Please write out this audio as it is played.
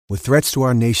With threats to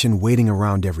our nation waiting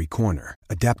around every corner,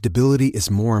 adaptability is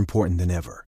more important than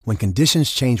ever. When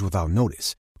conditions change without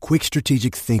notice, quick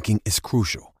strategic thinking is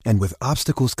crucial. And with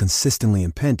obstacles consistently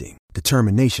impending,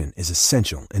 determination is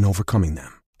essential in overcoming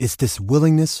them. It's this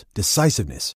willingness,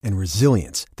 decisiveness, and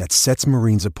resilience that sets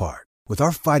Marines apart. With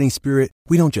our fighting spirit,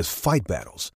 we don't just fight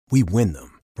battles, we win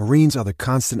them. Marines are the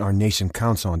constant our nation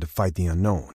counts on to fight the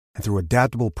unknown. And through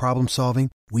adaptable problem solving,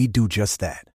 we do just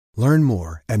that. Learn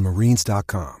more at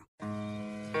marines.com.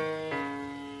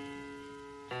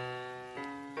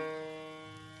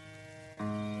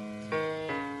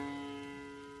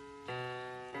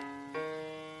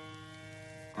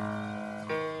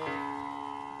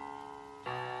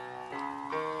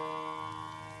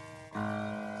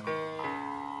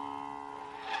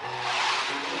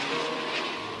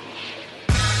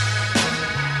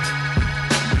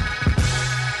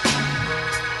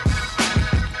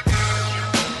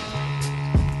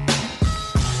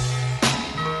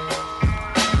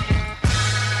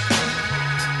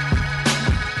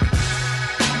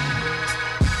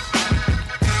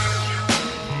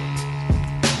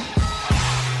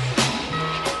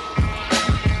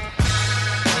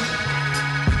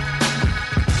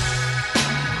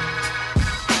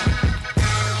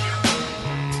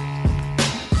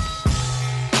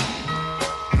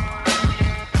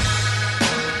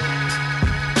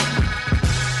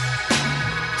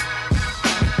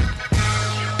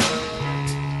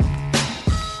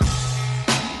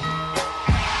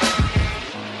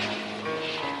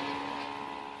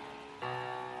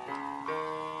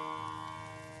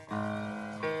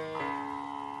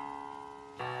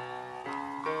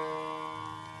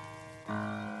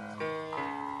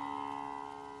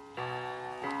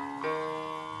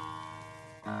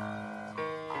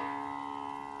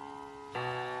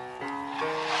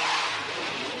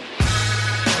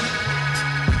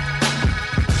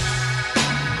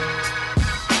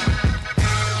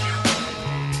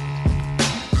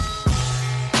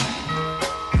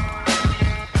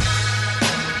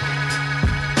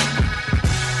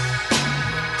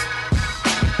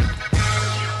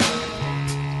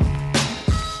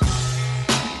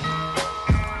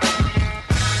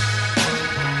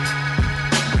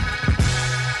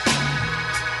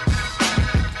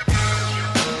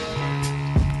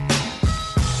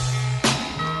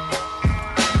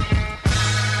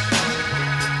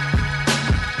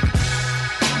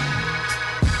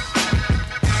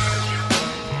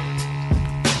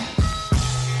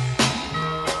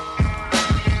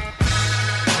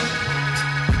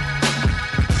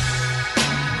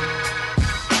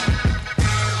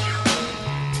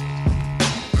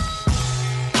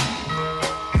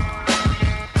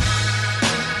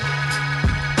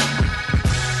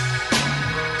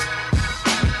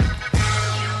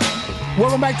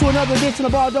 Welcome back to another edition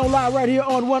of Ball Don't Lie right here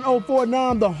on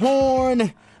 104.9 The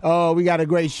Horn. We got a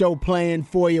great show planned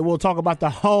for you. We'll talk about the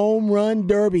home run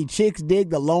derby. Chicks dig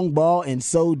the long ball, and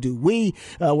so do we.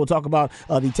 We'll talk about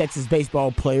the Texas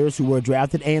baseball players who were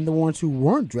drafted and the ones who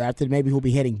weren't drafted, maybe who'll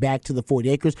be heading back to the 40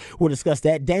 acres. We'll discuss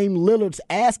that. Dame Lillard's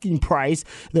asking price.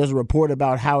 There's a report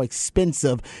about how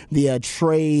expensive the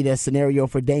trade scenario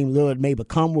for Dame Lillard may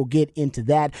become. We'll get into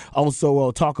that. Also,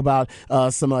 we'll talk about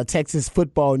some Texas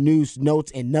football news,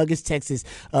 notes, and nuggets. Texas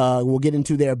will get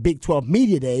into their Big 12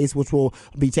 Media Days, which will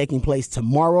be taking place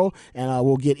tomorrow, and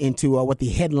we'll get into what the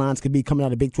headlines could be coming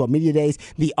out of Big 12 Media Days.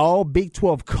 The all Big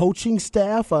 12 coaching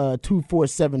staff,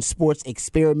 247 Sports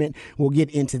Experiment. We'll get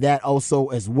into that also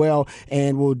as well,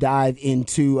 and we'll dive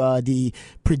into the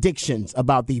predictions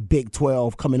about the Big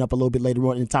 12 coming up a little bit later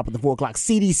on in the top of the 4 o'clock.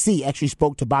 CDC actually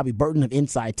spoke to Bobby Burton of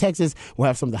Inside Texas. We'll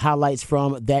have some of the highlights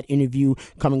from that interview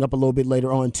coming up a little bit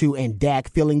later on too, and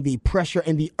Dak feeling the pressure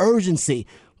and the urgency,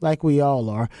 like we all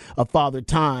are, of Father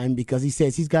Time, because he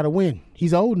says he's got to win.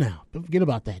 He's old now. Don't forget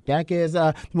about that. Dak is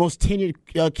the most tenured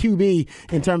QB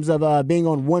in terms of being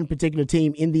on one particular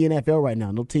team in the NFL right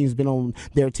now. No team's been on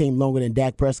their team longer than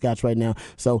Dak Prescott's right now.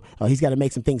 So he's got to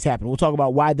make some things happen. We'll talk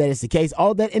about why that is the case.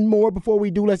 All that and more. Before we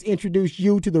do, let's introduce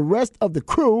you to the rest of the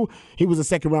crew. He was a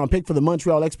second-round pick for the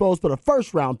Montreal Expos, but a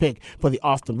first-round pick for the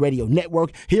Austin Radio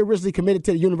Network. He originally committed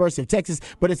to the University of Texas,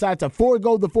 but decided to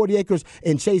forego the 40 acres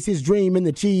and chase his dream in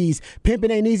the cheese.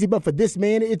 Pimping ain't easy, but for this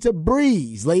man, it's a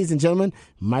breeze. Ladies and gentlemen,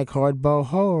 Mike Hardball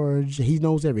Harge. He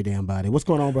knows every damn body. What's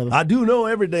going on, brother? I do know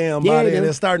every damn body, and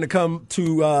it's starting to come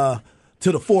to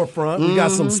the forefront. We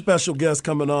got some special guests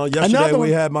coming on. Yesterday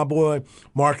we had my boy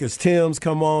Marcus Timms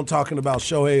come on talking about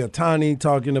Shohei Ohtani,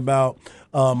 talking about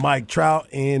Mike Trout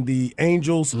and the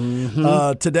Angels.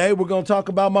 Today we're going to talk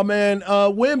about my man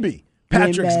Wemby,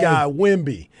 Patrick's guy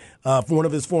Wemby, one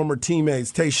of his former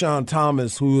teammates, Tayshaun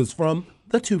Thomas, who is from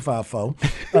the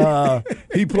 254.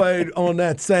 He played on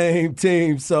that same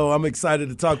team, so I'm excited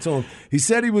to talk to him. He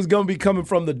said he was going to be coming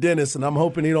from the dentist, and I'm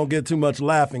hoping he don't get too much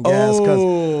laughing gas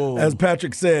because, as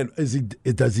Patrick said,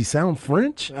 does he sound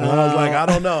French? And I was like, I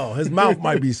don't know. His mouth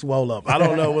might be swole up. I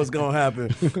don't know what's going to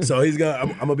happen. So I'm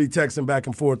going to be texting back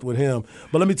and forth with him.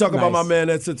 But let me talk about my man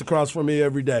that sits across from me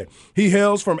every day. He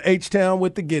hails from H-Town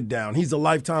with the Get Down. He's a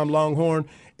lifetime Longhorn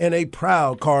and a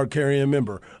proud card-carrying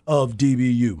member of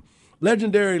DBU.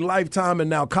 Legendary lifetime and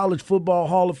now College Football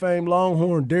Hall of Fame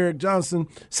Longhorn Derek Johnson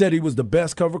said he was the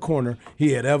best cover corner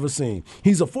he had ever seen.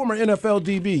 He's a former NFL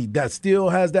DB that still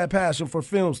has that passion for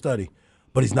film study,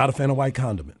 but he's not a fan of white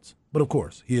condiments. But, of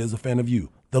course, he is a fan of you,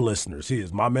 the listeners. He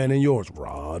is my man and yours,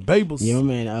 Rod Babels. Yeah,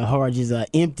 man, Harge is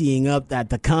emptying up at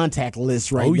the contact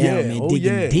list right now, man,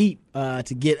 digging deep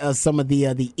to get us some of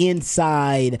the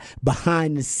inside,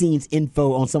 behind-the-scenes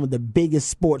info on some of the biggest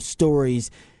sports stories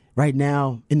right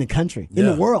now in the country, in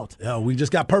the world. Yeah, we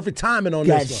just got perfect timing on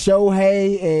this. Got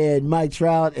Shohei and Mike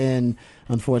Trout, and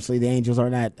unfortunately the Angels are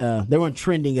not, they weren't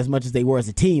trending as much as they were as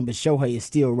a team, but Shohei is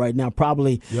still right now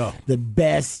probably the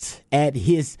best at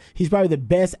he's probably the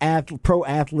best pro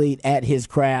athlete at his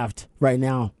craft right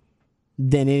now.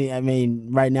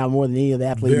 Right now more than any other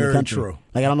athlete in the country. True.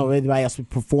 Like, I don't know if anybody else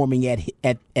performing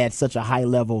at such a high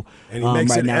level and he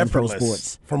makes right it now effortless. in pro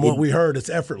sports. From what we heard, it's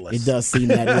effortless. It does seem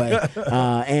that way.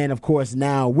 And, of course,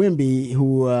 now Wemby,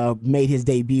 who made his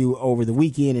debut over the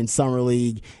weekend in Summer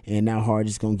League, and now Harge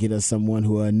is going to get us someone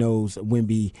who knows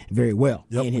Wemby very well.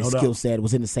 Yep, and his no skill set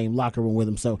was in the same locker room with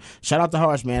him. So, shout out to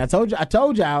Harge, man. I told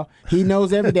y'all he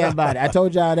knows every damn body. I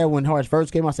told y'all that when Harge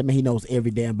first came out, I said, man, he knows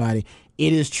every damn body.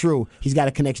 It is true. He's got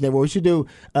a connection there. We should do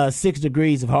 6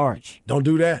 degrees of Harge. Don't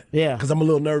do that. Yeah. Because I'm a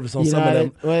little nervous on some of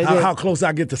them. How close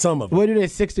I get to some of them. What do they,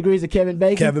 6 degrees of Kevin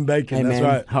Bacon? Kevin Bacon, hey, that's man,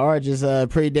 right. Harge is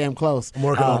pretty damn close. I'm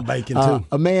working on bacon, too.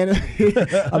 A man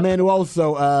who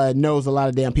also knows a lot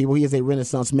of damn people. He is a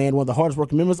Renaissance man, one of the hardest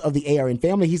working members of the ARN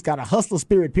family. He's got a hustler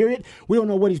spirit, period. We don't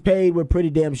know what he's paid. We're pretty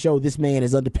damn sure this man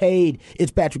is underpaid.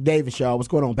 It's Patrick Davis, y'all. What's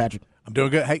going on, Patrick? I'm doing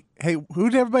good. Hey,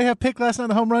 who did everybody have picked last night in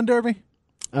the home run derby?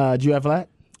 Did you have Vlad?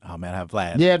 Oh, man, I have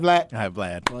Vlad. Yeah, Vlad. I have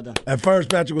Vlad. Well done. At first,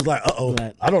 Patrick was like,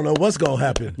 Vlad. I don't know what's going to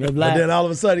happen. Yeah, but then all of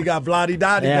a sudden, he got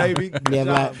Vladdy-Dotty, baby.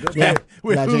 Yeah, Vlad. Yeah.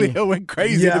 Julio went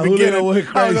crazy Yeah, at the beginning. Julio went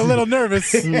crazy. I was a little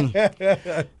nervous.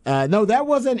 No, that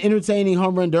was an entertaining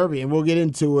home run derby, and we'll get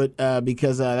into it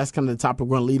because that's kind of the topic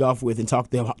we're going to lead off with and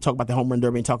talk about the home run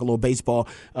derby and talk a little baseball.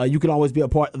 You can always be a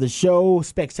part of the show.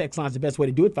 Specs Text Line is the best way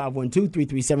to do it,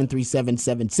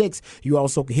 512-337-3776. You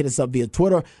also can hit us up via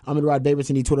Twitter. I'm at Rod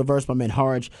Davis in the Twitterverse. My man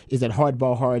Harge is at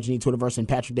Hardball Harge in the Twitterverse, and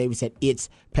Patrick Davis at It's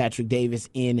Patrick Davis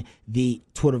in the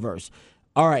Twitterverse.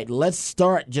 All right, let's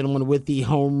start, gentlemen, with the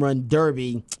home run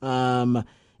derby.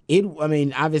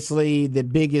 Obviously, the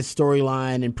biggest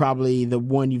storyline and probably the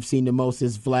one you've seen the most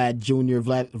is Vladimir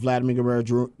Guerrero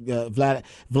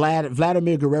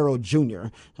Jr.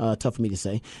 Tough for me to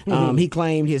say. He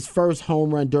claimed his first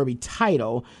home run derby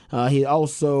title. He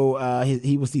also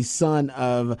he was the son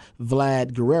of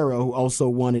Vlad Guerrero, who also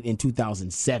won it in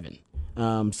 2007.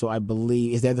 So I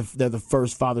believe they're the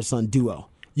first father-son duo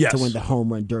to win the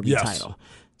home run derby title.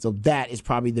 So that is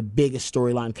probably the biggest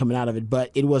storyline coming out of it.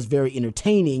 But it was very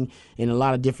entertaining in a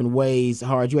lot of different ways.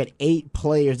 Harge, you had 8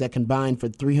 players that combined for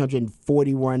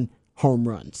 341 home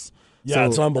runs. Yeah,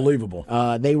 it's unbelievable.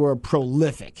 They were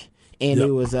prolific. And it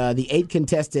was the 8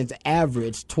 contestants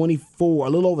averaged a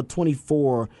little over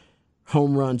 24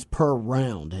 home runs per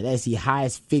round. That's the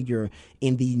highest figure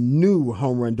in the new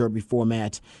home run derby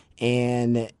format.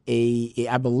 And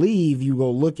I believe you go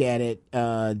look at it,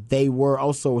 they were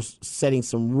also setting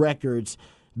some records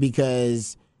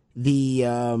because the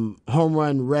home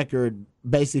run record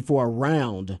basically for a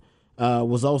round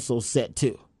was also set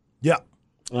too. Yeah.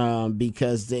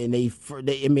 Because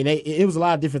it was a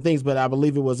lot of different things, but I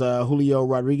believe it was Julio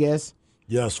Rodriguez.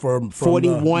 Yes, from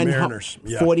 41 Mariners.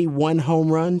 41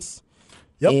 home runs.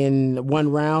 In one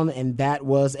round, and that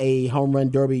was a home run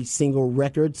derby single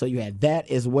record. So you had that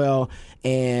as well.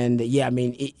 And,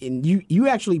 you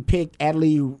actually picked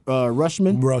Adley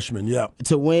Rushman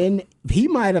to win. He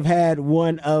might have had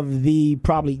one of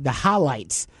probably the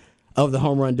highlights of the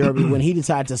home run derby when he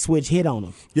decided to switch hit on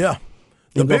him. Yeah.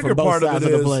 The bigger part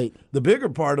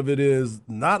of it is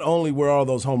not only were all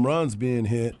those home runs being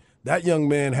hit, that young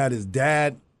man had his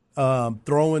dad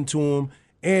throwing to him.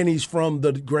 And he's from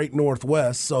the Great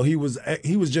Northwest, so he was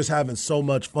just having so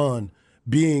much fun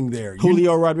being there.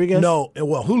 Julio Rodriguez? No,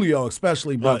 well, Julio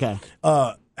especially, but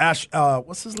what's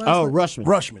his last name? Oh, Rushman.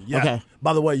 Rushman, yeah. Okay.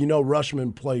 By the way,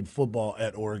 Rushman played football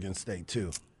at Oregon State too.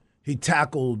 He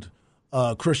tackled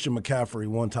Christian McCaffrey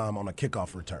one time on a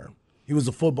kickoff return. He was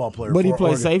a football player. But he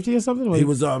played safety or something? He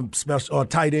was special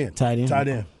tight end. Tight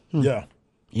end. Yeah.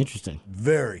 Interesting.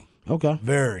 Very. Okay.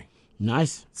 Very.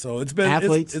 Nice. So it's been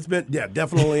athletes. It's been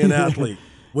definitely an athlete,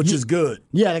 which is good.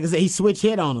 Yeah, like I said, he switch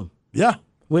hit on him. Yeah.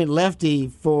 Went lefty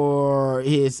for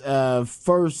his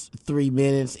first 3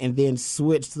 minutes and then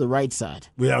switched to the right side.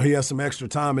 Yeah, he had some extra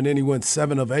time, and then he went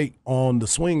 7 of 8 on the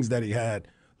swings that he had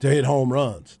to hit home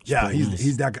runs. Yeah,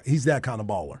 he's that kind of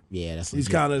baller. Yeah, he's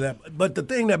kind of that. But the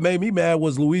thing that made me mad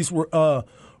was Luis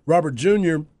Robert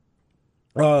Jr.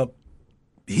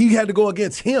 He had to go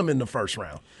against him in the first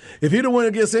round. If he'd have went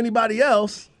against anybody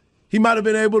else, he might have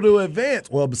been able to advance.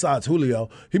 Well, besides Julio,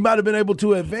 he might have been able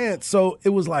to advance. So it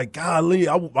was like, golly,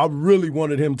 I really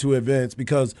wanted him to advance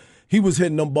because he was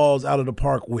hitting them balls out of the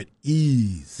park with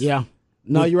ease. Yeah.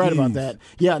 No, you're right about that.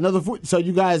 Yeah. So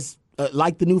you guys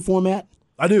like the new format?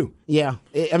 I do. Yeah.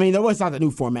 I mean, it's not the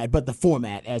new format, but the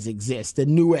format as it exists. The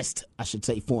newest, I should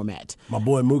say, format. My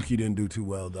boy Mookie didn't do too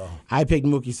well, though. I picked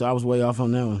Mookie, so I was way off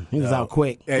on that one. He was out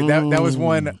quick. Hey, that was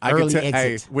one I could tell.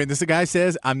 Hey, exit. when this guy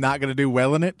says, I'm not going to do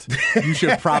well in it, you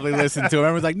should probably listen to him.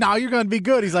 Everyone's like, no, you're going to be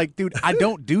good. He's like, dude, I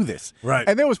don't do this. Right.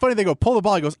 And then it was funny. They go, pull the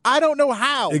ball. He goes, I don't know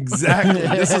how. Exactly.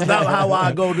 This is not how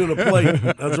I go to the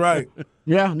plate. That's right.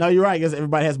 Yeah, no, you're right. I guess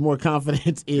everybody has more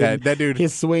confidence in that dude,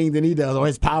 his swing than he does, or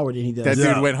his power than he does. That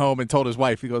dude went home and told his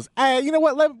wife, he goes, hey, you know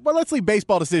what? Let's leave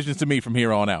baseball decisions to me from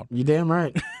here on out. You damn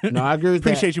right. No, I agree with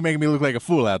Appreciate you making me look like a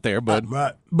fool out there, but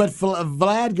right. But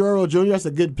Vlad Guerrero Jr., that's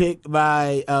a good pick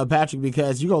by Patrick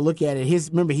because you're going to look at it.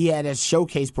 Remember, he had his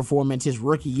showcase performance his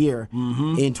rookie year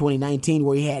in 2019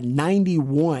 where he had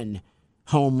 91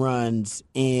 home runs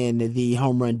in the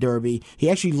home run derby. He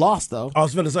actually lost, though. I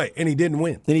was going to say, and he didn't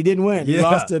win. And he didn't win. Yeah. He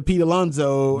lost to Pete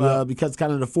Alonso because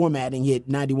kind of the formatting. He hit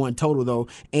 91 total, though.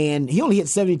 And he only hit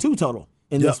 72 total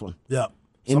in this one. Yeah.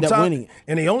 Ended up winning it.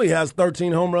 And he only has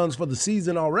 13 home runs for the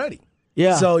season already.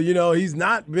 Yeah. So, he's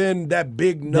not been that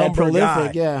big number that prolific,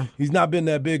 guy. Yeah. He's not been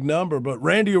that big number. But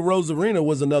Randy Arozarena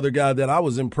was another guy that I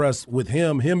was impressed with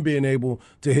him being able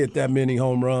to hit that many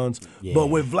home runs. Yeah. But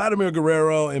with Vladimir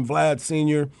Guerrero and Vlad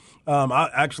Sr., I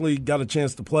actually got a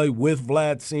chance to play with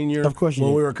Vlad Sr. Of course you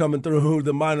when did. we were coming through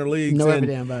the minor leagues. Know every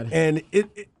damn about it. And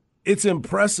it's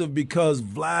impressive because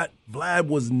Vlad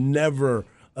was never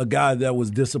a guy that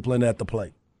was disciplined at the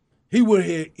plate. He would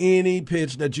hit any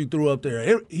pitch that you threw up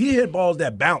there. He hit balls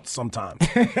that bounce sometimes.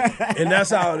 And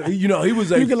that's how, he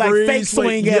was a you can free fake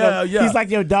swing at him. Yeah. He's like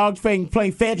your dog playing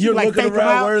fetch. You're like looking fake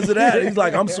around, where's it at? He's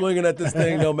like, I'm swinging at this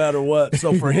thing no matter what.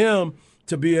 So for him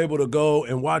to be able to go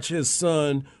and watch his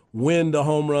son win the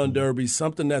home run derby,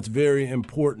 something that's very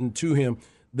important to him.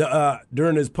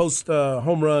 During his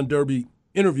post-home run derby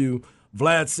interview,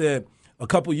 Vlad said, a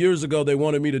couple years ago, they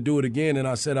wanted me to do it again, and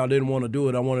I said I didn't want to do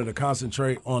it. I wanted to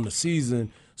concentrate on the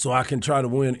season so I can try to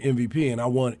win MVP, and I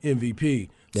won MVP.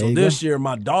 So this year,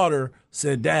 my daughter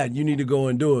said, Dad, you need to go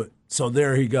and do it. So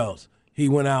there he goes. He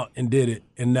went out and did it,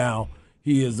 and now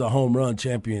he is a home run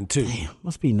champion, too. Damn,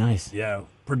 must be nice. Yeah,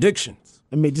 predictions.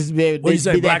 I mean, just be What do you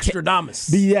say,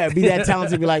 Blackstradamus? Be that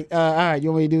talented. Be like, all right, you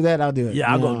want me to do that? I'll do it. Yeah,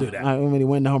 I'll go do that. I want me to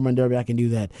win the home run derby. I can do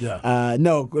that. Yeah.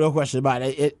 No question about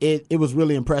it. It was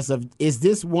really impressive. Is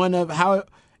this how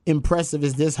impressive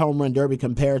is this home run derby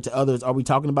compared to others? Are we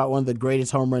talking about one of the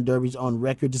greatest home run derbies on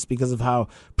record just because of how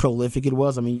prolific it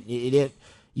was? I mean,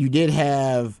 you did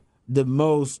have the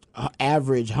most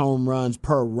average home runs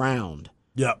per round.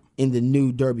 Yep. In the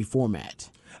new derby format.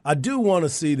 I do want to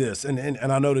see this, and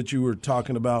I know that you were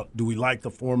talking about, do we like the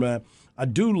format? I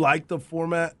do like the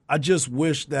format. I just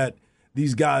wish that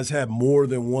these guys had more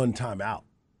than one timeout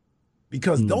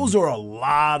because those are a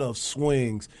lot of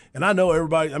swings. And I know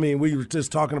everybody, we were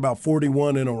just talking about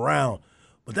 41 in a round,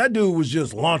 but that dude was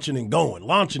just launching and going.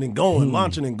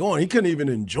 He couldn't even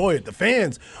enjoy it. The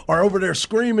fans are over there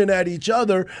screaming at each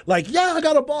other like, yeah, I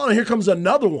got a ball, and here comes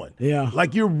another one. Yeah.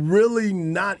 Like you're really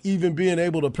not even being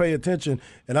able to pay attention.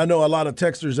 And I know a lot of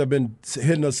texters have been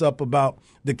hitting us up about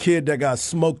the kid that got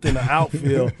smoked in the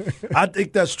outfield. I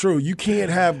think that's true. You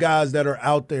can't have guys that are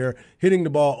out there hitting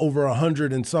the ball over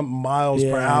 100 and something miles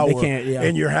per hour, they can't,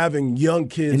 and you're having young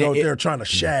kids out there trying to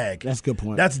shag. That's a good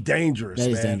point. That's dangerous, that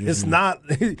man. Is dangerous, it's man.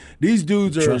 not – these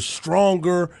dudes are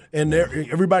stronger, and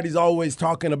everybody's always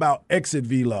talking about exit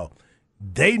velo.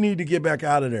 They need to get back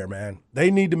out of there, man.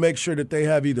 They need to make sure that they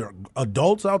have either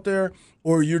adults out there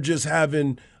or you're just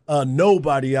having –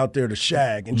 nobody out there to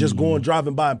shag and just going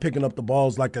driving by and picking up the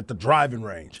balls like at the driving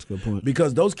range. That's a good point.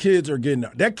 Because those kids are getting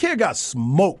 – that kid got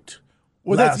smoked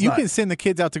Well, you can send the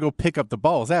kids out to go pick up the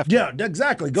balls after. Yeah,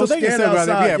 exactly. Go so stand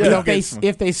outside.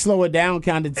 If they slow it down,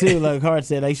 kind of too, like Hart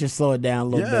said, they should slow it down a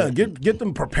little bit. Yeah, get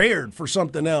them prepared for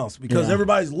something else because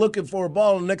everybody's looking for a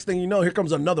ball, and the next thing you know, here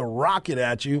comes another rocket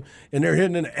at you, and they're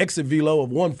hitting an exit velo of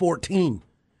 114.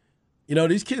 You know,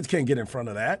 these kids can't get in front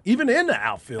of that. Even in the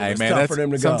outfield, it's tough for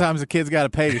them to go. Sometimes the kids got to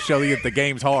pay to show you that the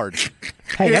game's hard.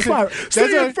 Hey, that's why.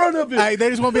 Stay in front of it. Hey, they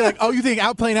just want to be like, oh, you think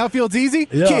playing outfield's easy?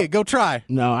 Yeah. Kid, go try.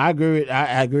 No, I agree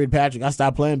with Patrick. I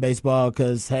stopped playing baseball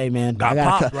because, hey, man, I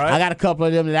got a couple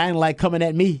of them that I didn't like coming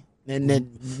at me. And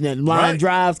then line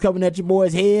drives coming at your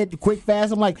boy's head quick,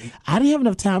 fast. I'm like, I didn't have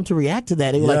enough time to react to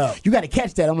that. They were like, you got to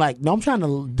catch that. I'm like, no, I'm trying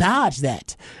to dodge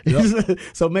that. Yep.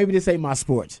 So maybe this ain't my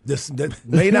sport. That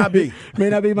may not be. May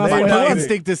not be my sport. My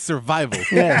instinct is survival.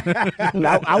 Yeah.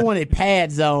 I wanted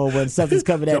pads on when something's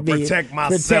coming at me. Protect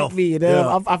myself. Protect me. You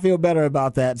know? I feel better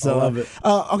about that. So, I love it.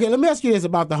 Okay, let me ask you this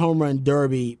about the home run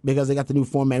derby because they got the new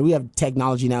format. We have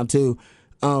technology now, too.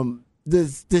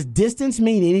 Does distance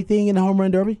mean anything in the home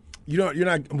run derby? You're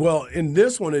not. Well, in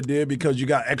this one it did because you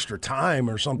got extra time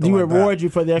or something. Do like that. reward you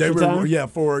for the extra time? Yeah,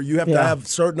 you have to have a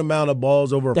certain amount of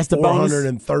balls over That's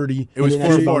 430. It was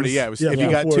 440. Yeah, if you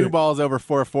got 440. 2 balls over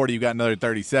 440, you got another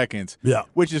 30 seconds. Yeah,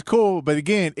 which is cool. But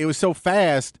again, it was so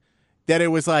fast that it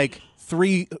was like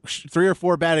three or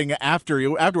four batting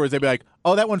afterwards. They'd be like,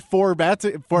 oh, that one four bats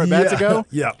ago?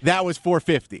 Yeah. That was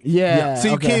 450. Yeah. So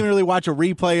you can't even really watch a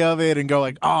replay of it and go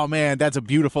like, oh, man, that's a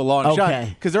beautiful long shot.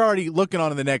 Because they're already looking on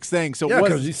to the next thing. So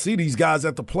because you see these guys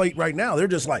at the plate right now. They're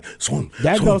just like, swing.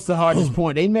 That goes to the hardest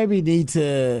point. They maybe need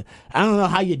to, I don't know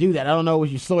how you do that. I don't know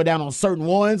if you slow it down on certain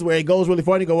ones where it goes really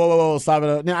far and you go, whoa, stop it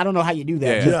up. Now, I don't know how you do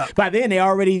that. Yeah. By then, they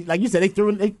already, like you said,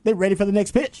 they're ready for the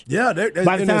next pitch. Yeah,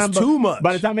 it's too much.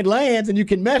 By the time it lands and you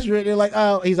can measure it, they're like,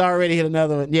 oh, he's already hit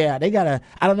another one. Yeah, they got to,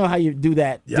 I don't know how you do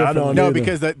that. Yeah, I don't know. either.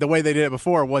 Because the way they did it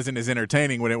before wasn't as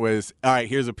entertaining when it was, all right,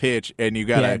 here's a pitch and you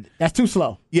got to. That's too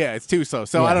slow. Yeah, it's too slow.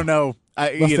 So I don't know.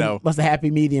 What's the happy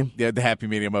medium? Yeah, the happy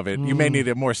medium of it. You may need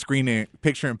a more screening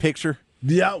picture-in-picture.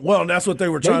 Yeah, well, that's what they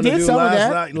were trying to do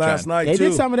last night, They too.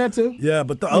 did some of that, too. Yeah,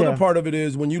 but the other part of it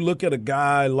is when you look at a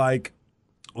guy like,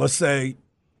 let's say,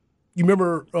 you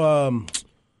remember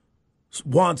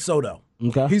Juan Soto.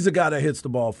 Okay. He's the guy that hits the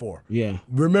ball for. Yeah.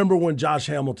 Remember when Josh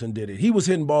Hamilton did it? He was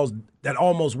hitting balls that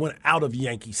almost went out of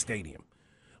Yankee Stadium.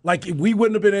 Like, we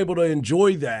wouldn't have been able to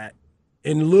enjoy that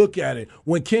and look at it.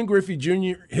 When Ken Griffey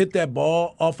Jr. hit that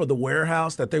ball off of the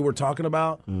warehouse that they were talking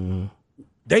about,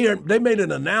 they made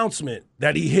an announcement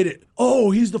that he hit it.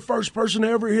 Oh, he's the first person to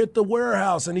ever hit the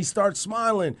warehouse, and he starts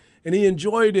smiling, and he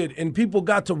enjoyed it, and people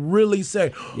got to really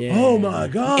say, oh, my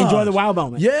God. Enjoy the wild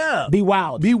moment. Yeah. Be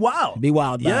wild. Be wild. Be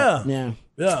wild. Yeah.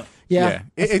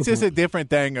 It's just a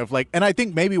different thing of like, and I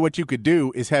think maybe what you could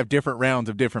do is have different rounds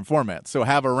of different formats. So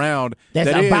have a round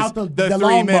that's that about is the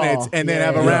 3 minutes, ball. and then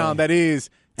have a round that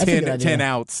is 10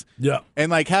 outs. Yeah.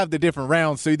 And like have the different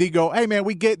rounds. So you go, hey, man,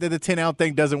 we get that the 10 out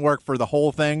thing doesn't work for the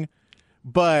whole thing,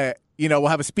 but, we'll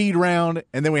have a speed round,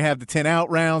 and then we have the 10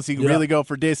 out round, so you can really go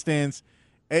for distance.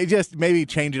 It just maybe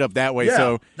change it up that way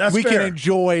so we can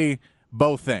enjoy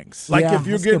both things. Like if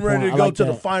you're getting ready to go to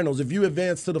the that. finals, if you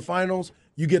advance to the finals,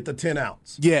 you get the 10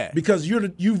 outs. Yeah. Because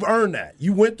you've earned that.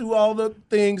 You went through all the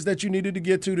things that you needed to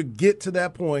get to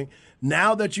that point.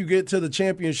 Now that you get to the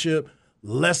championship,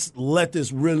 let's let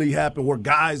this really happen where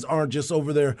guys aren't just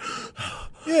over there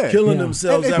killing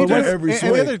themselves after every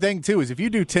swing. And the other thing, too, is if you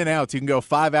do 10 outs, you can go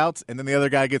 5 outs, and then the other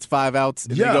guy gets 5 outs,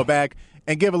 and then you go back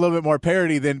and give a little bit more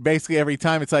parity than basically every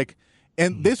time. It's like,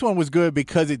 and this one was good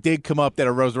because it did come up that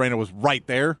a Arozarena was right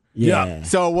there. Yeah.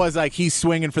 So it was like he's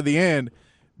swinging for the end,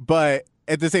 but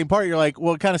at the same part, you're like,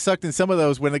 well, it kind of sucked in some of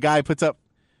those when the guy puts up,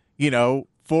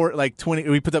 for like 20,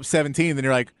 he puts up 17, then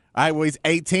you're like, all right, well, he's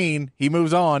 18, he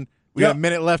moves on. We got a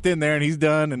minute left in there, and he's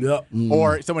done. And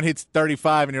or someone hits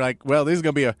 35, and you're like, well, this is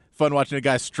going to be a fun watching a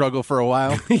guy struggle for a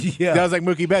while. That was like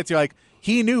Mookie Betts. You're like,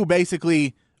 he knew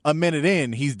basically a minute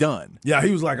in, he's done. Yeah, he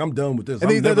was like, I'm done with this.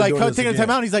 And they're like, taking a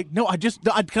timeout. He's like, no,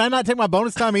 can I not take my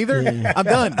bonus time either? I'm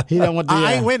done. He don't want to.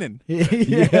 I ain't winning.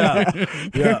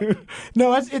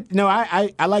 No,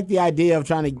 I like the idea of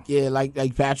trying to,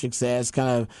 like Patrick says,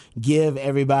 kind of give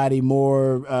everybody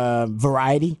more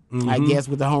variety. I guess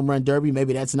with the home run derby,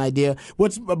 maybe that's an idea.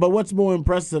 What's more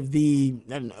impressive, the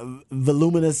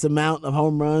voluminous amount of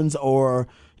home runs or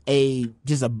a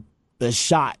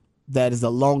shot that is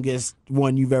the longest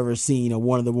one you've ever seen, or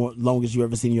one of the longest you've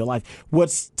ever seen in your life?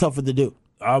 What's tougher to do?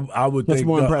 I would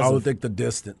think the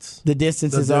distance. The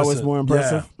distance is always more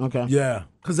impressive? Yeah. Okay. Yeah.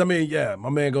 Because, my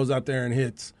man goes out there and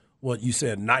hits, what you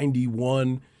said,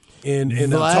 91 in the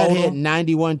Vlad total. hit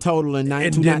 91 total in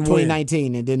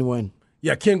 2019 and didn't win.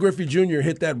 Yeah, Ken Griffey Jr.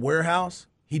 hit that warehouse.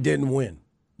 He didn't win.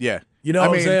 Yeah. You know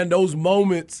what I'm saying? Those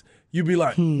moments, you'd be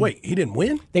like, wait, he didn't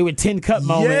win? They were 10-cut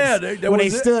moments. Yeah, when they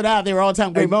stood out, they were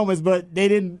all-time great moments, but they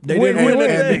didn't win.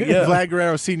 Yeah. Vlad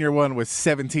Guerrero Sr. won with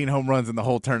 17 home runs in the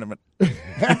whole tournament.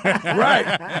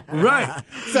 Right.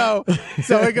 So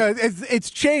it goes. It's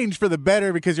changed for the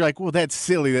better because you're like, well, that's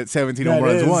silly that 17 home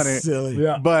runs won it. Silly.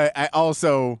 Yeah. But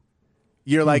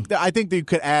you're like, I think they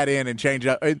could add in and change it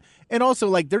up, and also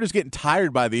like they're just getting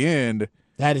tired by the end.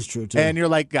 That is true too. And you're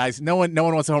like, guys, no one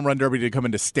wants a home run derby to come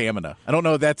into stamina. I don't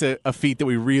know if that's a feat that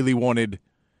we really wanted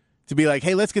to be like,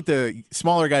 hey, let's get the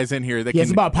smaller guys in here.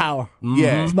 It's about power.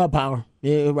 Yeah. It's about power.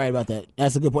 Yeah, you're right about that.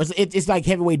 That's a good point. It's like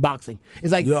heavyweight boxing.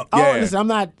 It's like, listen, I'm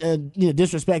not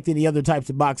disrespecting the other types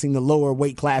of boxing, the lower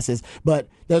weight classes, but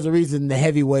there's a reason the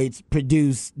heavyweights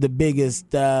produce the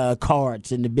biggest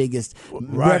cards and the biggest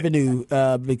revenue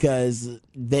because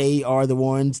they are the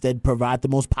ones that provide the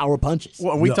most power punches.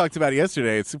 Well, we talked about it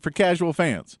yesterday. It's for casual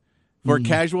fans. For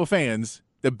casual fans,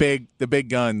 the big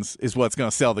guns is what's going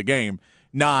to sell the game.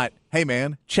 Not, hey,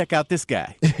 man, check out this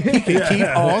guy. He can keep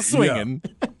on swinging.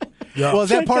 Yeah. Well, is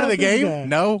that Check part of out the game? this guy.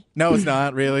 No, it's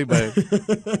not really. But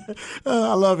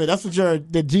I love it. That's what you're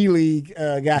the G League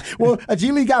guy. Well, a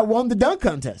G League guy won the dunk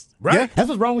contest. Right. Yeah. That's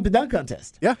what's wrong with the dunk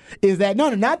contest. Yeah. Is that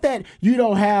not that you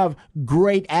don't have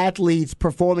great athletes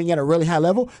performing at a really high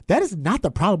level. That is not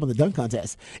the problem with the dunk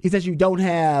contest. It's that you don't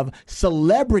have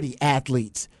celebrity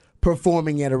athletes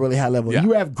performing at a really high level. Yeah.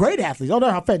 You have great athletes. Oh,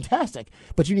 they're fantastic.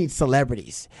 But you need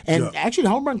celebrities. And actually,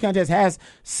 the home run contest has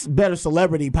better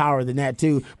celebrity power than that,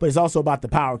 too. But it's also about the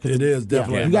power. It is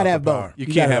definitely. You got to have about the both. power. you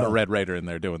can't have a Red Raider in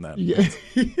there doing that.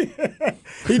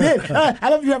 He did. I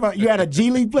love you had a G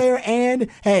League player and,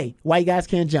 hey, white guys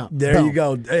can't jump. There Boom. you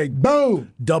go. Hey,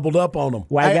 Boom. doubled up on them.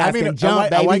 White guys can jump,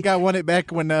 baby. a white guy won it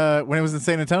back when it was in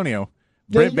San Antonio.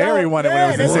 Brent Barry won it when it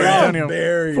was in there San you go. Antonio.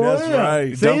 Barry, For that's real.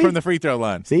 right. See? Jump from the free throw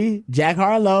line. See, Jack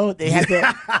Harlow, they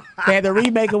had the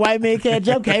remake of White Man Can't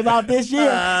Jump came out this year.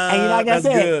 And like I that's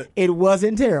said, good. it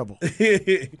wasn't terrible.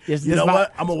 You know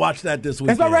what? I'm going to watch that this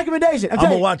weekend. That's my recommendation. I'm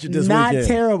going to watch it this not weekend.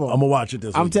 Not terrible. I'm going to watch it this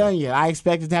weekend. I'm telling you, I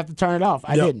expected to have to turn it off.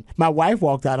 I didn't. My wife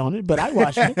walked out on it, but I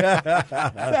watched it.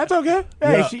 That's okay.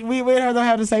 Hey, we don't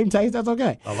have the same taste. That's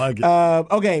okay. I like it.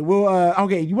 Okay, well,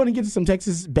 you want to get to some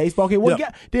Texas baseball?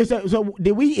 Okay, so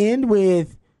did we end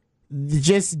with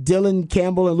just Dylan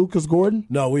Campbell and Lucas Gordon?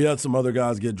 No, we had some other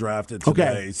guys get drafted today.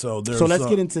 Okay. So let's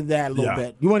get into that a little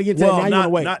bit. You want to get into that now? You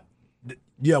want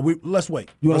to wait? Let's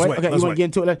wait. You want to wait? Okay, let's you want to get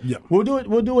into it? Yeah.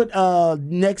 We'll do it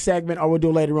next segment, or we'll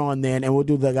do it later on then, and we'll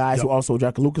do the guys who also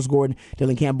drafted. Lucas Gordon,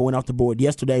 Dylan Campbell went off the board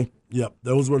yesterday. Yep,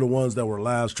 those were the ones that were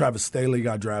last. Travis Staley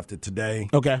got drafted today.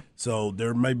 Okay. So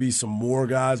there may be some more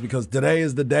guys because today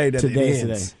is the day that it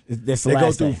ends. That's the they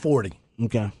last go through day. 40.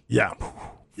 Okay. Yeah.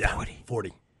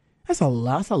 40. That's a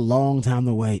lot. That's a long time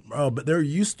to wait. Bro, but there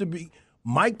used to be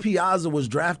Mike Piazza was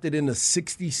drafted in the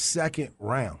 62nd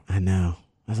round. I know.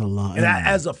 That's a long. And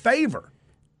as a favor.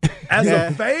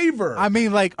 A favor. I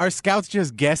mean, like, are scouts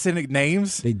just guessing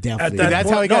names? They definitely. That's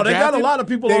how he got they got drafted? a lot of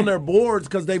people on their boards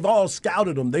because they've all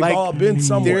scouted them. They've all been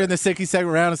somewhere. They're in the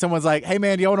 62nd round, and someone's like, "Hey,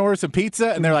 man, do you want to order some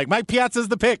pizza?" And they're like, "Mike Piazza's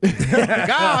the pick."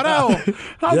 God, no.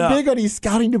 How big are these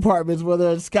scouting departments where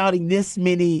they're scouting this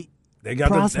many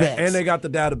prospects? And they got the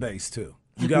database too.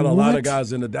 You got a lot of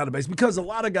guys in the database because a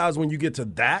lot of guys, when you get to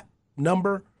that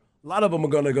number, a lot of them are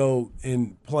going to go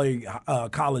and play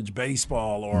college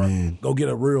baseball or go get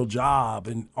a real job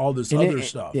and all this other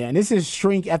stuff. Yeah, and this is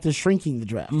shrinking the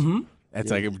draft. Mm-hmm. That's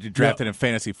like if you're drafted in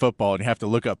fantasy football and you have to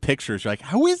look up pictures. You're like,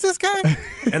 who is this guy?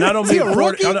 And I don't Is he mean a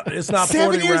 40, rookie? it's not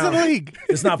 7 40 years rounds. in the league.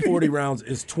 It's not 40 rounds.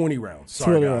 It's 20 rounds.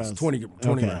 Sorry, 20 guys. rounds. 20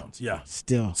 Okay. rounds. Yeah.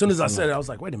 Still. As soon as I said it, I was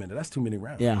like, wait a minute. That's too many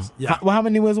rounds. Yeah. Yeah. How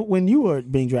many was it when you were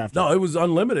being drafted? No, it was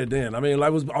unlimited then. I mean, like,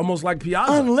 it was almost like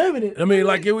Piazza. Unlimited? I mean,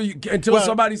 like, it was until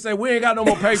somebody said, we ain't got no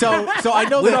more paper. So I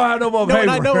know we that, don't have no more paper.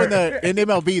 And I know in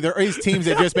MLB there is teams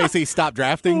that just basically stop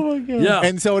drafting. Oh, my God. Yeah.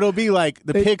 And so it'll be like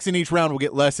the picks in each round will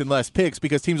get less and less picks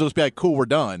because teams will just be like, cool, we're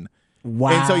done.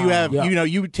 Wow. And so you have, Yeah.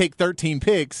 you take 13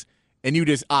 picks and you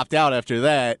just opt out after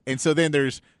that. And so then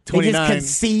there's They 29. just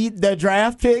concede the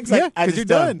draft picks? Yeah, because you're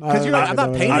done. Because you're like, I'm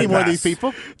not paying any more of these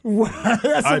people.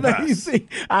 That's amazing.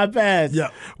 I passed. Yeah,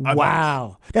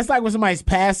 Wow. That's like when somebody's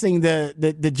passing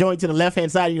the joint to the left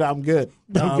hand side. You're like, I'm good.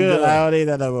 I'm good. I don't need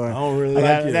that no more. I don't really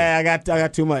like it. I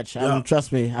got too much.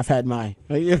 Trust me, I've had mine.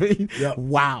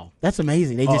 Wow. That's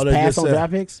amazing. They just passed on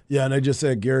draft picks? Yeah, and they just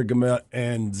said Gary Gumet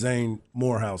and Zane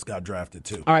Morehouse got drafted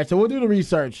too. All right, so we'll do the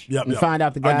research and find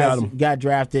out the guys who got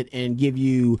drafted and give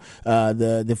you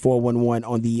the 411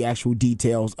 on the actual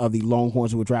details of the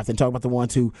Longhorns who were drafted and talk about the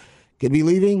ones who Could be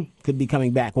leaving, could be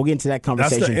coming back. We'll get into that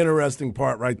conversation. That's the interesting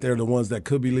part right there, the ones that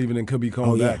could be leaving and could be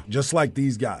coming back. Just like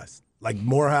these guys. Like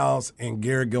Morehouse and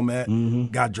Garrett Gilmette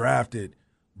got drafted.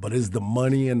 But is the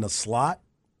money in the slot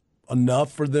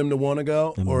enough for them to want to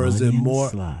go? Or is it more?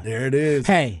 There it is.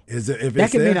 Hey, is it, if that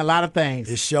can mean a lot of things.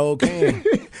 It sure can.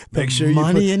 Make sure you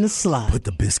money in the slot. Put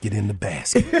the biscuit in the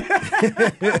basket. Put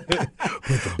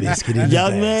the biscuit in the basket.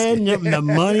 Young man, the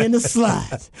money in the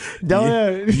slot.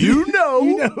 You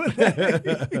know.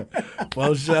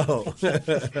 For sure.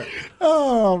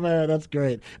 Oh, man, that's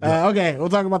great. Okay, we'll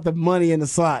talk about the money in the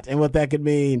slot and what that could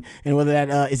mean and whether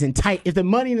that is if the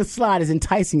money in the slot is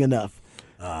enticing enough.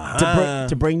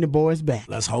 To bring the boys back.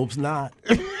 Let's hope not.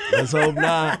 Let's hope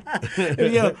not.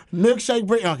 Milkshake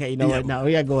bring. Okay, you know what? No,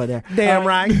 we got to go in there. Damn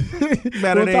right.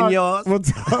 Better than yours. We'll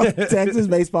talk Texas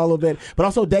baseball a little bit, but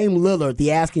also Dame Lillard,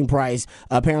 the asking price.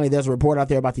 Apparently, there's a report out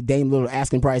there about the Dame Lillard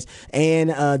asking price, and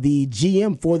the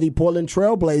GM for the Portland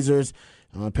Trail Blazers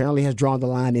apparently has drawn the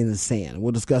line in the sand.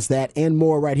 We'll discuss that and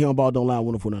more right here on Ball Don't Lie,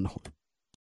 104.9 The Horn.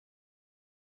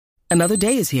 Another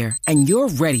day is here, and you're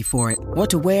ready for it. What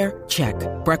to wear? Check.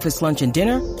 Breakfast, lunch, and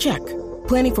dinner? Check.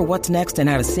 Planning for what's next and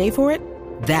how to save for it?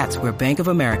 That's where Bank of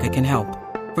America can help.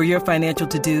 For your financial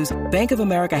to-dos, Bank of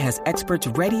America has experts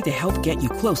ready to help get you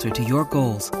closer to your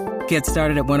goals. Get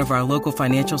started at one of our local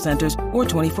financial centers or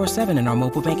 24/7 in our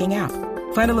mobile banking app.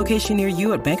 Find a location near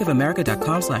you at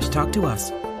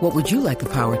bankofamerica.com/talktous. What would you like the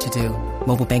power to do?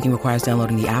 Mobile banking requires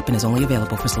downloading the app and is only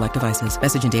available for select devices.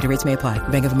 Message and data rates may apply.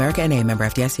 Bank of America NA, member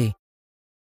FDIC.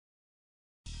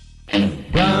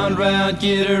 Round, round,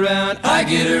 get around, I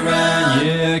get around,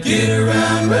 yeah, get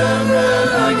around, round, round,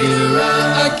 I get around,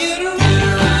 I get around,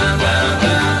 round, round,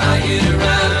 I get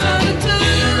around,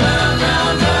 get around,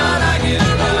 round, round, I get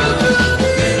around,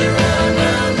 get around,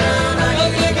 round, round, I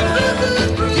get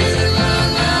around, get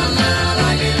around, round, round,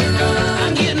 I get around.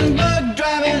 I'm getting bug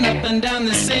driving up and down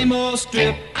the same old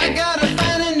strip. I gotta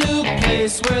find a new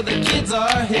place where the kids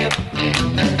are hip.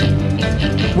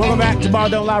 Welcome back to Ball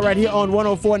Don't Lie right here on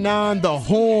 104.9 The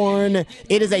Horn.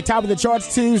 It is a Top of the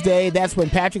Charts Tuesday. That's when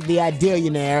Patrick the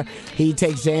Idealionaire, he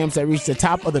takes jams that reach the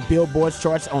top of the Billboard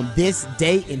charts on this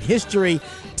day in history.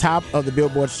 Top of the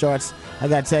Billboard charts. I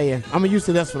got to tell you, I'm used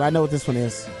to this one. I know what this one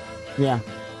is. Yeah.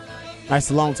 That's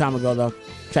a long time ago, though.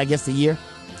 Should I guess the year?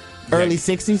 Early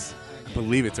 60s? I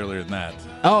believe it's earlier than that.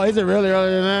 Oh, is it really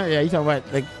earlier than that? Yeah, you talking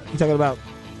about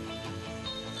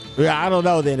yeah, I don't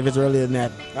know then if it's earlier than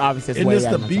that. Obviously, it's way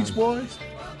Isn't out this of the my Beach time. Boys?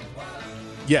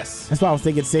 Yes. That's why I was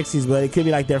thinking 60s, but it could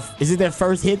be like is it their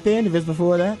first hit then if it's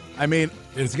before that? I mean,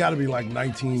 it's got to be like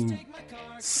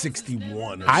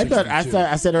 1961 or I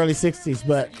 62. said early 60s,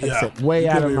 but like I said, way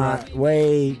out of my right.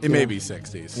 way. It may be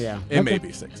 60s. Yeah. It may be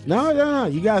 60s. No.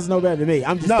 You guys know better than me.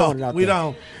 I'm just throwing it out we there.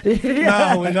 don't.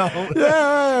 No, we don't.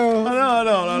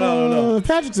 No.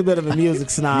 Patrick's a bit of a music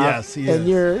snob. Yes, he and is.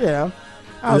 you're,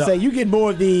 I would say you get more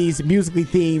of these musically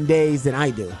themed days than I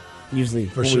do. Usually,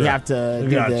 when sure. we have to do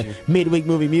the midweek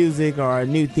movie music or a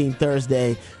new theme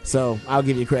Thursday. So I'll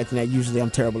give you credit in that. Usually,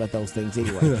 I'm terrible at those things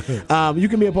anyway. You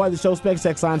can be a part of the show. Specs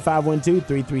Text line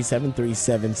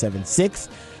 512-337-3776.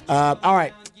 All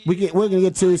right, we're gonna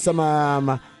get to some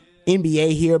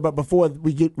NBA here, but before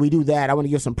we do that, I want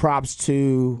to give some props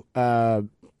to.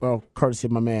 Courtesy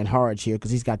of my man Harge here, because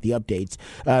he's got the updates.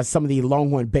 Some of the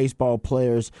Longhorn baseball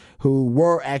players who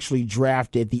were actually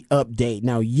drafted, the update.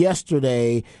 Now,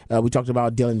 yesterday, we talked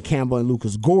about Dylan Campbell and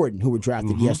Lucas Gordon, who were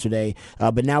drafted yesterday.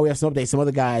 But now we have some updates. Some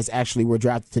other guys actually were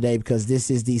drafted today because this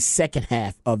is the second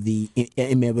half of the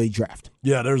MLB draft.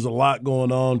 Yeah, there's a lot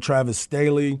going on. Travis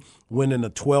Staley went in the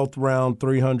 12th round,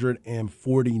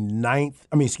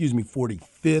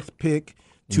 45th pick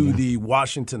to the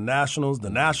Washington Nationals.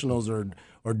 The Nationals are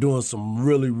doing some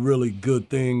really, really good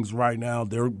things right now.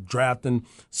 They're drafting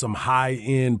some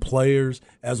high-end players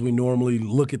as we normally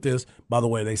look at this. By the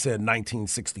way, they said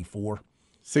 1964.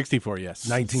 64, yes.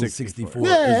 1964.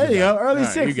 Yeah, there you go. Early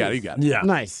 60s. You got it. Yeah.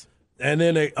 Nice. And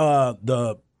then in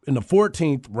the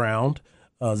 14th round,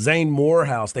 Zane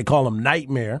Morehouse, they call him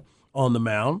Nightmare on the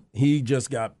mound. He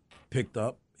just got picked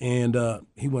up, and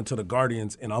he went to the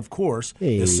Guardians. And, of course,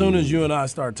 as soon as you and I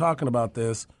start talking about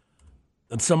this,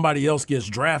 and somebody else gets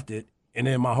drafted, and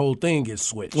then my whole thing gets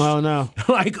switched. Oh, no.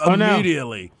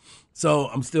 Immediately. No. So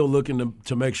I'm still looking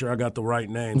to make sure I got the right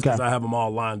names because I have them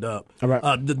all lined up. All right.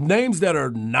 The names that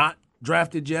are not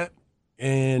drafted yet,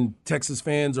 and Texas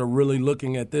fans are really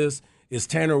looking at this, is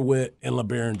Tanner Witt and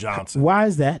LeBaron Johnson. Why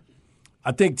is that?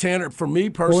 I think Tanner, for me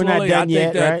personally, we're not done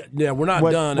yet, right? Yeah, we're not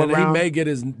done, and he may get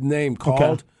his name called.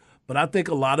 Okay. But I think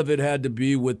a lot of it had to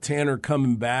be with Tanner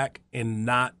coming back and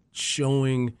not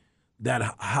showing that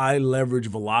high leverage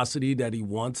velocity that he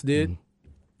once did.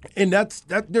 And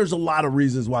there's a lot of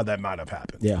reasons why that might have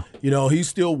happened. Yeah. He's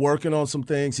still working on some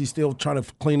things. He's still trying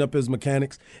to clean up his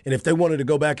mechanics. And if they wanted to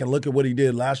go back and look at what he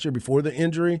did last year before the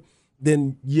injury,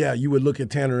 then, yeah, you would look at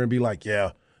Tanner and be like,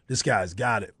 yeah, this guy's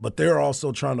got it. But they're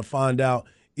also trying to find out,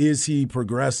 is he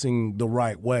progressing the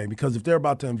right way? Because if they're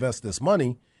about to invest this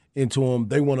money into him,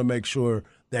 they want to make sure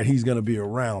that he's going to be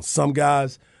around. Some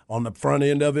guys on the front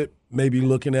end of it may be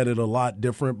looking at it a lot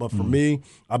different. But for me,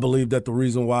 I believe that the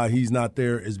reason why he's not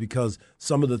there is because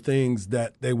some of the things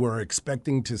that they were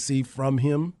expecting to see from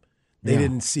him, they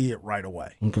didn't see it right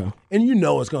away. Okay. And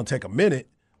it's going to take a minute,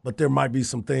 but there might be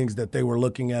some things that they were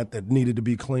looking at that needed to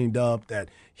be cleaned up, that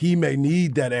he may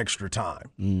need that extra time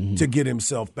to get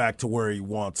himself back to where he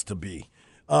wants to be.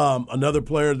 Another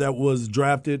player that was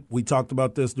drafted, we talked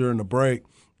about this during the break,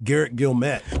 Garrett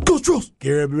Gilmet. Go Astros!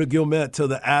 Garrett Gilmet to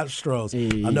the Astros.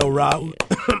 I know Rob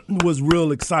was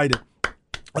real excited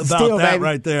about steal, that baby.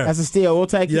 right there. That's a steal. We'll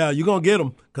take it. Yeah, you're going to get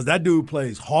him because that dude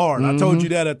plays hard. I told you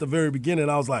that at the very beginning.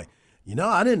 I was like,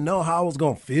 I didn't know how I was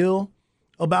going to feel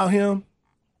about him.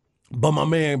 But my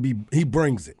man, he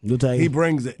brings it. He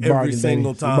brings it every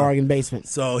single time. Bargain basement.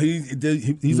 So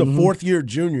he's a fourth-year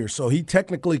junior, so he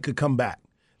technically could come back.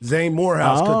 Zane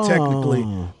Morehouse could technically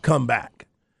come back.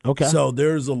 Okay. So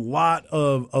there's a lot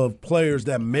of players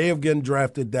that may have gotten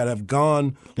drafted that have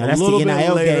gone now a little bit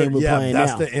NIL later. Game we're playing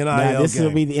that's now. the NIL now, this game.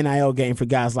 will be the NIL game for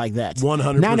guys like that.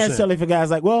 100%. Not necessarily for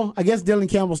guys like, well, I guess Dylan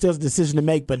Campbell still has a decision to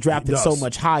make, but drafted so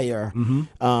much higher,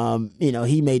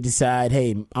 he may decide,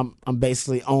 hey, I'm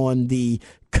basically on the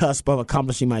cusp of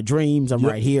accomplishing my dreams. I'm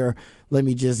right here. Let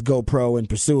me just go pro and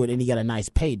pursue it. And he got a nice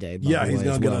payday. Yeah, he's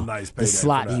going to get a nice payday. The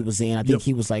slot he was in, I think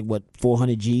he was like,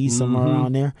 400 G's, somewhere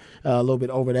around there, a little bit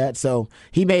over that. So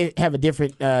he may have a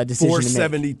different decision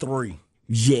 473. to make.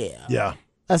 Yeah. Yeah.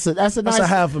 That's a nice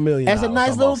 $500,000. That's a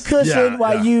nice little cushion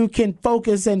while you can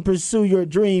focus and pursue your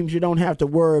dreams. You don't have to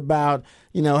worry about,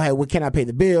 hey, what can I pay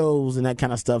the bills and that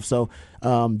kind of stuff. So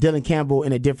Dylan Campbell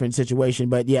in a different situation.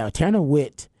 But, yeah, Tanner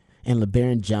Witt and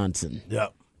LeBaron Johnson.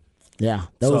 Yep. Yeah,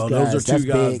 those are two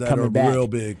guys that are back. real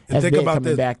big. And that's think big about coming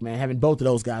this. back, man. Having both of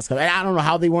those guys come. And I don't know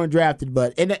how they weren't drafted,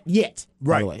 but yet,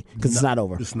 by the way, because it's not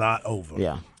over. It's not over.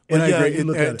 Yeah. And I agree.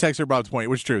 And Texter Bob's point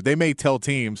was true. They may tell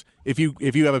teams, if you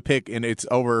have a pick and it's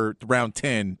over round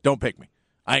 10, don't pick me.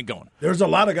 I ain't going. There's a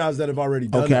lot of guys that have already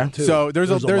done that, too. So there's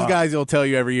guys that'll tell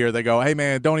you every year, they go, hey,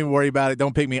 man, don't even worry about it.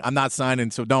 Don't pick me. I'm not signing,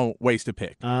 so don't waste a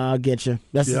pick. I'll get you.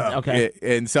 Okay.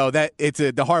 And so it's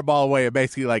the hardball way of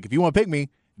basically like, if you want to pick me,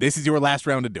 this is your last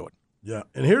round to do it. Yeah,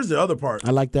 and here's the other part.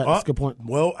 I like that. That's a good point.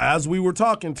 Well, as we were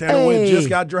talking, Tanner Witt just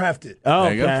got drafted. Oh,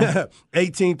 okay.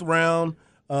 18th round,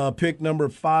 pick number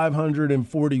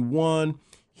 541.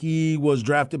 He was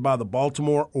drafted by the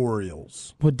Baltimore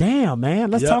Orioles. Well, damn, man.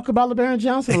 Let's talk about LeBaron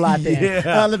Johnson a lot then. Yeah.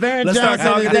 LeBaron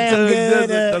Johnson is damn good.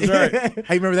 That's right.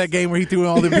 Hey, remember that game where he threw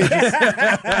all the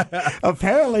pitches?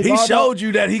 Apparently. He showed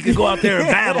you that he could go out there and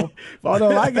battle.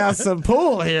 Although I got some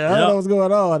pull here. I don't know what's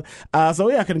going on. So,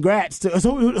 yeah, congrats.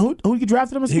 So who you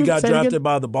drafted him? He got drafted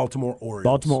by the Baltimore Orioles.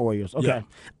 Baltimore Orioles, okay.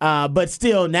 Yeah. But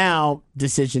still now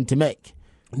decision to make.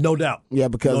 No doubt. Yeah,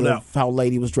 because of how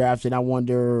late he was drafted. I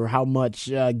wonder how much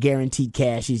guaranteed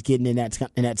cash he's getting in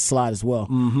that slot as well.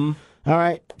 Mm-hmm. All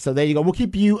right, so there you go. We'll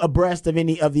keep you abreast of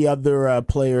any of the other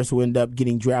players who end up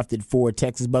getting drafted for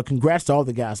Texas. But congrats to all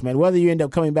the guys, man. Whether you end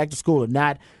up coming back to school or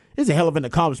not, it's a hell of an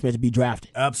accomplishment to be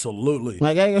drafted. Absolutely.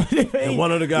 And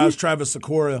one of the guys, Travis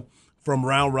Sikora, from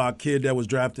Round Rock, kid that was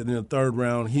drafted in the third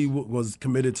round, he was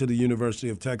committed to the University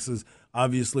of Texas.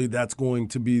 Obviously, that's going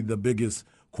to be the biggest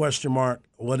question mark.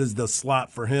 What is the slot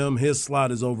for him? His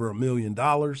slot is over $1 million.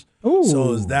 Ooh.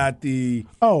 So is that the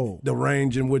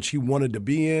range in which he wanted to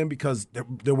be in? Because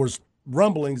there was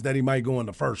rumblings that he might go in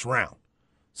the first round.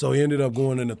 So he ended up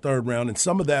going in the third round. And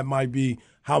some of that might be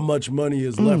how much money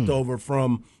is left over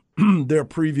from their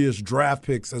previous draft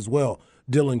picks as well.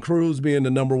 Dylan Cruz being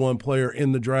the number one player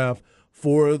in the draft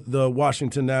for the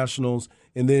Washington Nationals.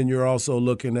 And then you're also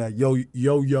looking at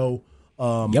Yo-Yo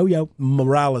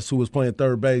Morales, who was playing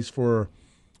third base for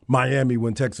Miami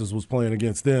when Texas was playing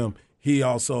against them. He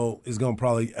also is going to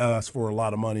probably ask for a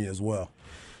lot of money as well.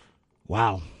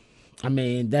 Wow. I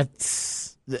mean,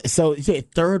 that's – so you say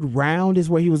third round is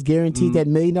where he was guaranteed that $1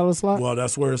 million slot? Well,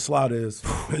 that's where his slot is,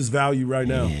 his value right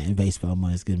now. Yeah, baseball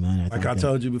money is good money. Like I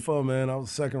told you before, man, I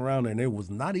was second rounder, and it was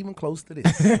not even close to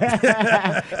this.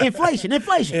 Inflation. And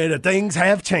the things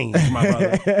have changed, my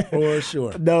brother, for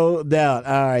sure. No doubt.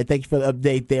 All right, thank you for the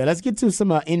update there. Let's get to some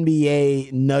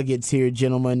NBA nuggets here,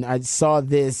 gentlemen. I saw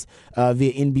this via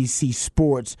NBC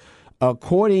Sports.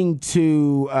 According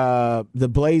to the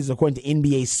Blazers, according to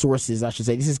NBA sources, I should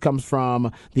say, this comes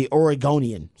from the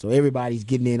Oregonian. So everybody's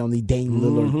getting in on the Dame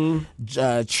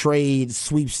Lillard trade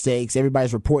sweepstakes.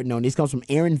 Everybody's reporting on this. Comes from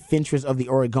Aaron Fentress of the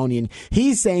Oregonian.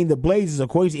 He's saying the Blazers,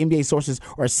 according to NBA sources,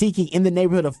 are seeking in the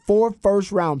neighborhood of 4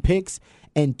 first-round picks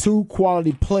and 2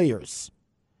 quality players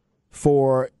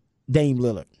for Dame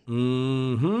Lillard.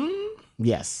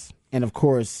 Yes. And, of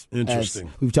course, as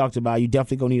we've talked about, you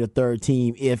definitely going to need a third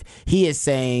team. If he is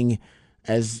saying,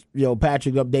 as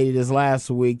Patrick updated us last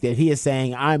week, that he is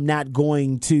saying, I'm not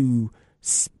going to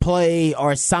play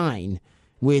or sign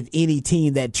with any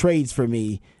team that trades for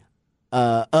me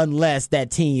unless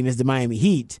that team is the Miami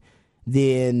Heat,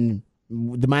 then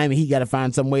the Miami Heat got to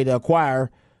find some way to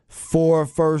acquire 4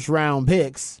 first-round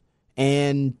picks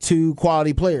and 2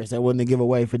 quality players that wouldn't give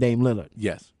away for Dame Lillard.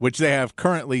 Yes, which they have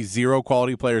currently 0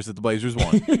 quality players that the Blazers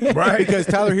want. Right. Because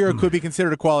Tyler Hero could be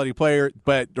considered a quality player,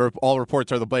 but all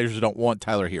reports are the Blazers don't want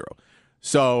Tyler Hero.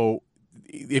 So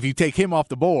if you take him off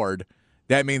the board,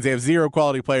 that means they have 0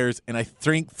 quality players, and I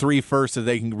think 3 firsts that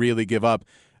they can really give up.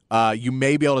 You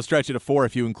may be able to stretch it to 4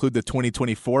 if you include the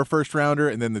 2024 first rounder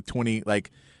and then the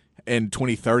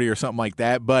 2030 or something like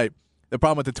that. But the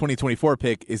problem with the 2024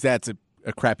 pick is that's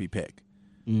a crappy pick.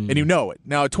 And you know it.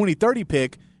 Now, a 2030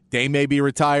 pick, Dame may be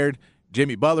retired,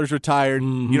 Jimmy Butler's retired,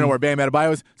 you know where Bam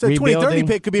Adebayo is. So a 2030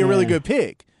 pick could be a really good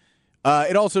pick.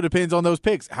 It also depends on those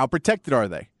picks. How protected are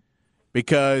they?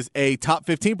 Because a top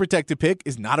 15 protected pick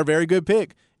is not a very good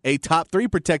pick. A top 3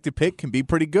 protected pick can be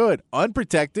pretty good.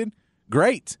 Unprotected,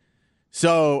 great.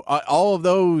 So all of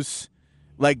those,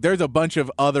 there's a bunch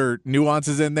of other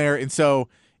nuances in there. And so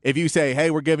if you say,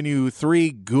 hey, we're giving you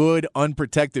 3 good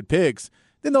unprotected picks,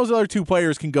 then those other 2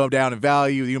 players can go down in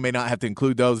value. You may not have to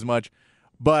include those as much.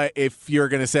 But if you're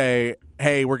going to say,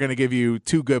 hey, we're going to give you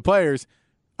 2 good players,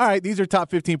 all right, these are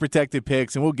top 15 protected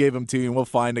picks, and we'll give them to you, and we'll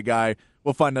find a guy.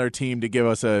 We'll find another team to give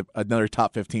us another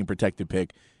top 15 protected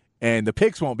pick. And the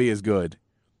picks won't be as good,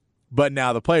 but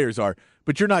now the players are.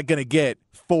 But you're not going to get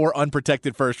 4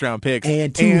 unprotected first-round picks.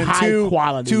 And 2 high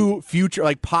quality. 2 future,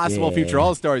 possible future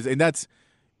All-Stars.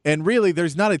 And really,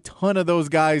 there's not a ton of those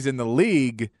guys in the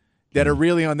league that are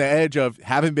really on the edge of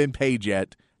haven't been paid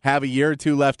yet, have a year or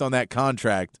 2 left on that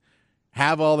contract,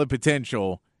 have all the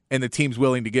potential, and the team's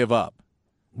willing to give up.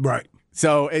 Right.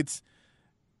 So it's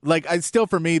still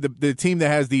for me, the team that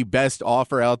has the best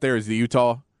offer out there is the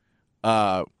Utah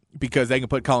because they can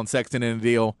put Colin Sexton in a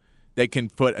deal. They can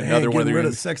put another one of their. Rid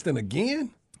of Sexton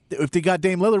again? If they got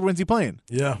Dame Lillard, when's he playing?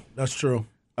 Yeah, that's true.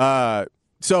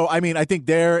 So I mean, I think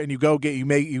there, and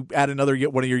you add another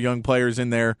one of your young players in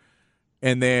there,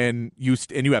 and then you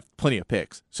have plenty of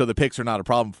picks, so the picks are not a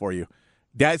problem for you.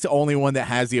 That's the only one that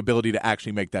has the ability to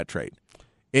actually make that trade.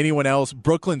 Anyone else?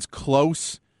 Brooklyn's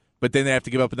close, but then they have to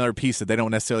give up another piece that they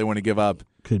don't necessarily want to give up.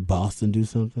 Could Boston do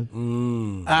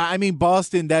something? I mean,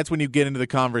 Boston. That's when you get into the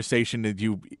conversation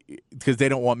because they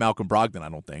don't want Malcolm Brogdon. I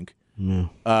don't think. No.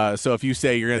 So if you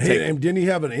say you're going to take, and didn't he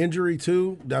have an injury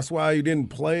too? That's why he didn't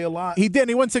play a lot. He did.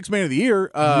 He won 6th Man of the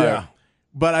Year. Yeah.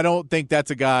 But I don't think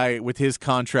that's a guy with his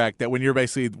contract that when you're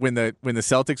basically when the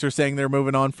Celtics are saying they're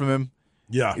moving on from him.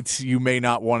 Yeah. You may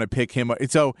not want to pick him up.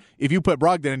 So if you put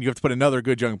Brogdon in, you have to put another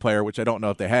good young player, which I don't know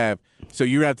if they have. So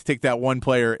you have to take that one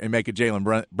player and make a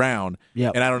Jaylen Brown.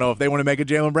 Yep. And I don't know if they want to make a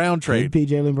Jaylen Brown trade.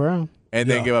 Jaylen Brown. And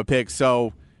then give a pick.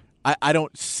 So I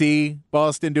don't see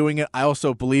Boston doing it. I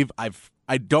also believe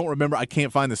I don't remember. I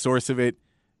can't find the source of it.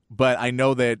 But I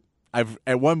know that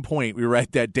at one point we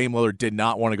read that Dame Lillard did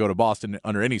not want to go to Boston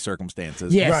under any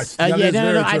circumstances. Yes. Right.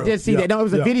 No, I did see that. No, it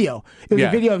was a video. It was a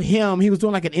video of him. He was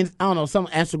doing some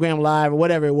Instagram Live or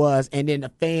whatever it was, and then a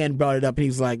fan brought it up, and he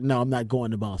was like, no, I'm not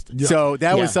going to Boston. Yeah. So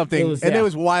that was something, it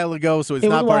was a while ago, so it's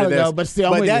not part of this. Ago, but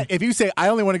still, if you say, I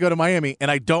only want to go to Miami, and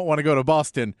I don't want to go to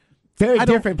Boston, very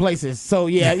different places. So,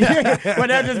 yeah. But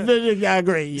that just, I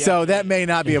agree. Yeah. So that may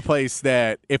not be a place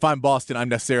that, if I'm Boston, I'm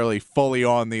necessarily fully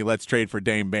on the let's trade for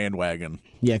Dame bandwagon.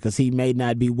 Yeah, because he may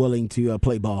not be willing to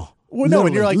play ball. Well, no,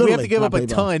 and you're like, we have to give up a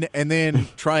ton and then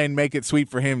try and make it sweet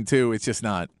for him, too. It's just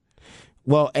not.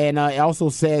 Well, and it also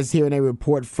says here in a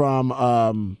report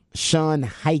from Sean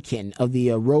Highkin of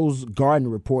the Rose Garden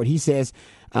Report, he says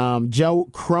Joe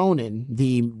Cronin,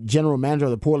 the general manager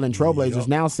of the Portland Trailblazers,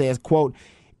 now says, quote,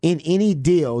 in any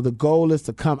deal, the goal is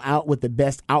to come out with the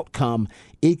best outcome.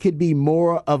 It could be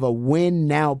more of a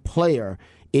win-now player.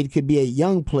 It could be a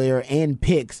young player and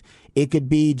picks. It could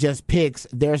be just picks.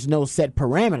 There's no set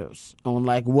parameters on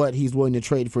what he's willing to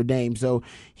trade for Dame. So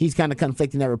he's kind of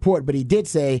conflicting that report. But he did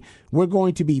say, we're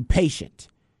going to be patient.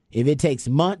 If it takes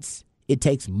months, it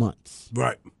takes months.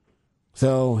 Right.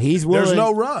 So he's willing. There's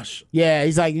no rush. Yeah,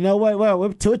 he's like, you know what? Well,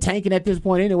 we're tanking at this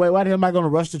point anyway. Why the hell am I going to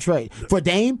rush the trade for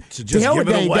Dame? To hell with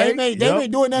Dame. Dame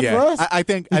ain't doing nothing for us. I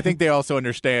think they also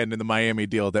understand in the Miami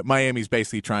deal that Miami's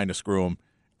basically trying to screw him,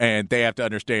 and they have to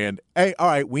understand. Hey, all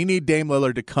right, we need Dame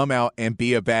Lillard to come out and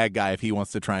be a bad guy if he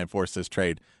wants to try and force this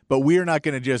trade, but we're not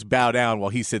going to just bow down while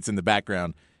he sits in the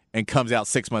background and comes out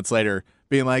 6 months later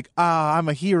being like, I'm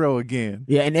a hero again.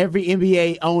 Yeah, and every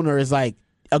NBA owner is like.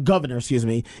 A governor,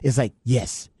 is like,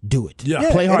 yes, do it.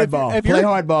 Yeah. Play hardball. Play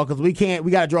hardball because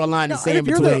we got to draw a line and say in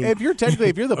between. If you're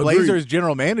the Blazers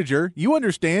general manager, you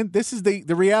understand this is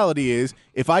the reality is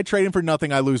if I trade him for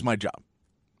nothing, I lose my job.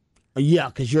 Yeah,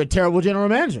 because you're a terrible general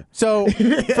manager. So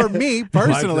for me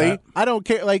personally, like I don't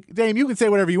care. Like, Dame, you can say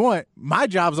whatever you want. My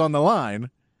job's on the line.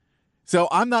 So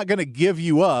I'm not going to give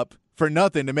you up for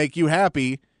nothing to make you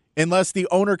happy unless the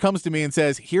owner comes to me and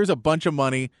says, here's a bunch of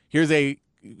money. Here's a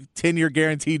 10-year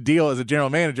guaranteed deal as a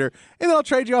general manager, and then I'll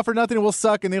trade you off for nothing and we'll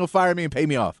suck and they'll fire me and pay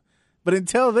me off. But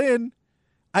until then,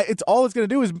 it's going to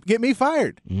do is get me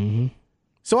fired. Mm-hmm.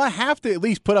 So I have to at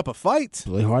least put up a fight.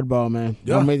 Play hardball, man.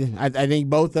 Yeah. I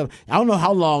think both of I don't know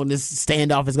how long this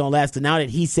standoff is going to last. But now that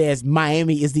he says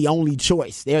Miami is the only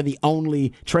choice, they're the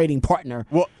only trading partner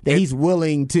that he's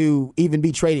willing to even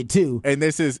be traded to. And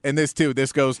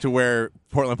this goes to where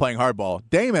Portland playing hardball.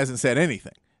 Dame hasn't said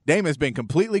anything. Dame has been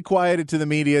completely quieted to the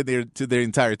media, to the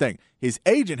entire thing. His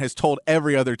agent has told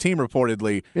every other team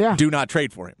reportedly, do not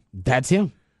trade for him. That's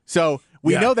him. So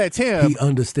we know that's him. He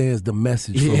understands the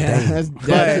message from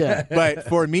Dame. But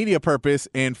for media purpose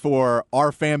and for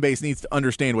our fan base needs to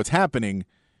understand what's happening,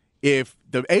 if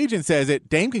the agent says it,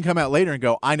 Dame can come out later and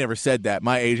go, I never said that.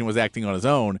 My agent was acting on his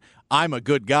own. I'm a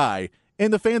good guy.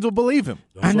 And the fans will believe him.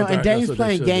 I know, and Dame's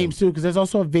playing games too, because there's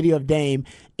also a video of Dame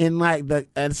in like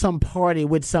at some party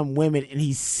with some women, and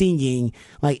he's singing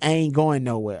like "I Ain't Going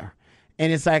Nowhere,"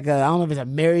 and it's like I don't know if it's a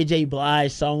Mary J.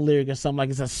 Blige song lyric or something,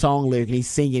 like it's a song lyric, and he's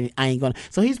singing "I Ain't Going."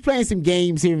 So he's playing some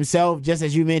games here himself, just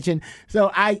as you mentioned. So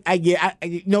I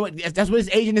you know what, that's what his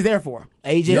agent is there for.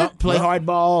 Play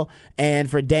hardball, and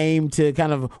for Dame to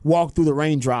kind of walk through the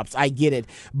raindrops. I get it,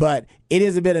 but it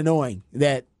is a bit annoying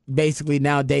that. Basically,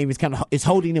 now Dame is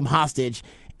holding him hostage,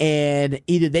 and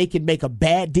either they can make a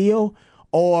bad deal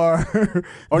or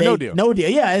no deal. No deal.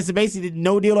 Yeah, it's basically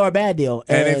no deal or a bad deal.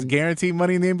 And it's guaranteed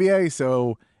money in the NBA,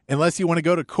 so unless you want to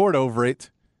go to court over it,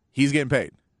 he's getting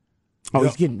paid. Oh,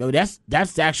 he's getting. No, that's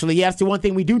actually that's the one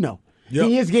thing we do know. Yep.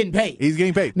 He is getting paid. He's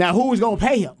getting paid. Now, who is going to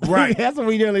pay him? Right. That's what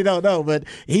we really don't know, but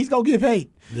he's going to get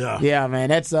paid. Yeah, man,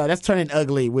 that's turning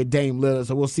ugly with Dame Lillard,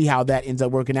 so we'll see how that ends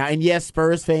up working out. And yes,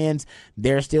 Spurs fans,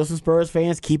 there are still some Spurs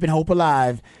fans keeping hope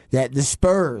alive that the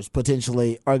Spurs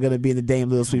potentially are going to be in the Dame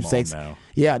Lillard sweepstakes.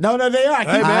 Yeah, no, they are.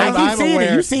 I keep seeing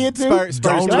it. You see it too.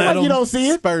 Spurs you don't see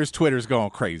it. Spurs Twitter's going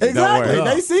crazy. Exactly,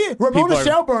 they see it. Ramona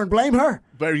Shelburne, blame her.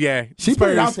 But yeah, she put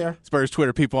it out there. Spurs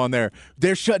Twitter people on there,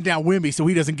 they're shutting down Wemby so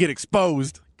he doesn't get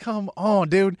exposed. Come on,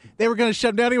 dude. They were going to shut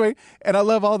him down anyway. And I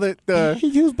love all the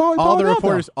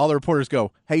reporters. All the reporters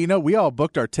go, hey, we all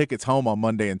booked our tickets home on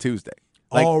Monday and Tuesday.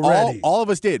 Like already. All of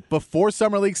us did before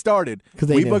Summer League started.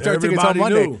 We booked our tickets on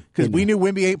Monday because we knew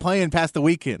Wemby ain't playing past the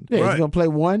weekend. Yeah, he's going to play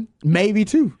one, maybe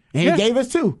two. And he gave us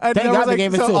two. Thank God they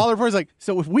gave us two. All the reporters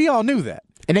so if we all knew that.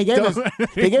 And they gave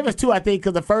us two, I think,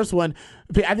 because the first one,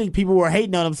 I think people were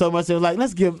hating on him so much they were like,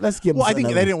 let's give him. Well, I think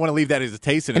they didn't want to leave that as a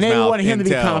taste in his mouth. And they wanted him to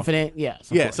be confident.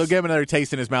 So give him another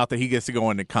taste in his mouth that he gets to go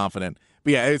in confident.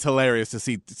 But yeah, it's hilarious to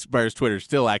see Spurs Twitter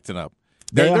still acting up.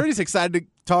 They're just excited to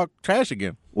talk trash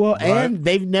again. Well, and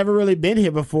they've never really been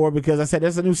here before because I said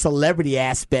there's a new celebrity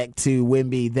aspect to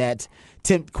Wemby that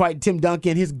Tim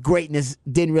Duncan, his greatness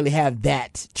didn't really have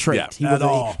that trait. He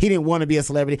didn't want to be a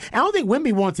celebrity. I don't think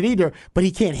Wemby wants it either, but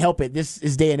he can't help it. This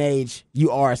is day and age.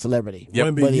 You are a celebrity. Yep.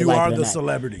 Wemby, you are the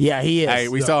celebrity. Yeah, he is. Hey,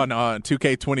 we saw on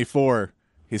 2K24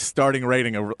 his starting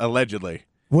rating allegedly.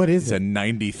 What is it's it? It's a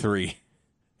 93.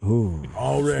 Ooh,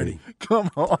 already. Come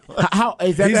on. How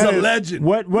is that? He's a legend.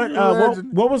 What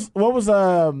was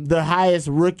the highest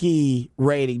rookie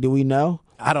rating? Do we know?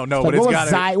 I don't know, but it's got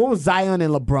to. What was Zion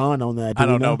and LeBron on that? I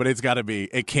don't know, but it's got to be.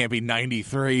 It can't be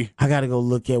 93. I got to go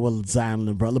look at what Zion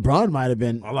and LeBron. LeBron might have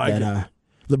been. I like it.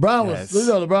 LeBron was.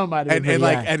 LeBron might have been.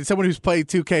 And someone who's played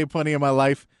 2K plenty of my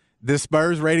life, the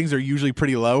Spurs ratings are usually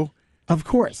pretty low. Of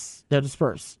course, they're the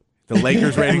Spurs. The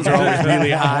Lakers ratings are always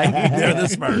really high. They're the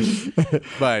Spurs.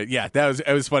 But yeah,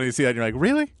 it was funny to see that. And you're like,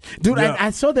 really? Dude, yeah. I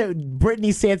saw that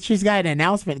Brittany said she's got an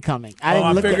announcement coming.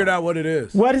 I figured out what it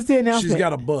is. What is the announcement? She's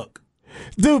got a book.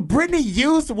 Dude, Brittany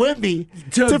used Wemby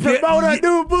to promote her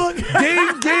new book.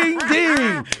 Ding, ding,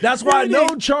 ding. That's why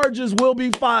no charges will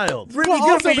be filed. Well,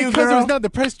 also because there's not the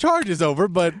press charges over,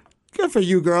 but Good for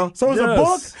you, girl. So it was a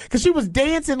book? Because she was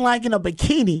dancing like in a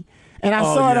bikini. And I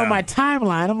saw it on my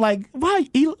timeline. I'm like, why,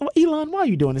 Elon, why are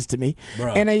you doing this to me?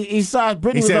 Bro. And he saw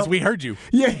Brittany. He says, we heard you.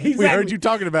 Yeah, exactly. We heard you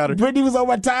talking about her. Brittany was on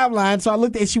my timeline, so I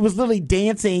looked at it. She was literally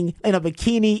dancing in a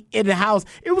bikini in the house.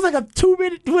 It was like a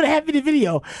 2.5 minute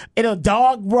video. And a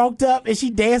dog walked up, and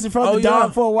she danced in front of the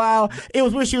dog for a while. It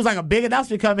was when she was like a big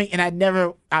announcement coming, and I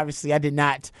did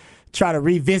not try to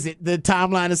revisit the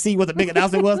timeline to see what the big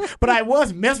announcement was, but I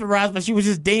was mesmerized. But she was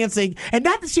just dancing, and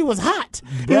not that she was hot.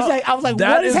 It was like I was like,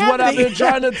 that what is what I've been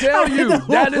trying to tell you.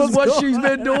 That is what she's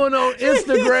been doing on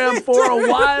Instagram for a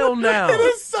while now. It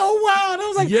is so wild. I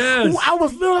was like, yes. I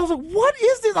was like, what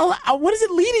is this? What is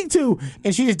it leading to?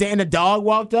 And she just, and the dog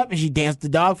walked up, and she danced the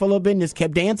dog for a little bit, and just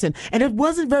kept dancing. And it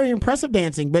wasn't very impressive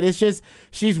dancing, but it's just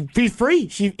she's free.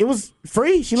 It was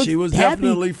free. She was happy.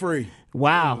 Definitely free.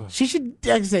 Wow. She should,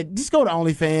 like I said, just go to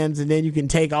OnlyFans, and then you can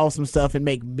take awesome stuff and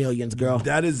make millions, girl.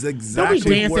 That is exactly Don't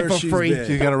be dancing where for she's free. been.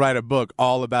 She's going to write a book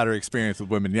all about her experience with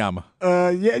women Yama.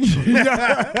 Yeah.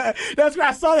 That's where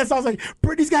I saw that. So I was like,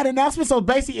 Brittany's got an announcement. So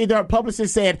basically, either her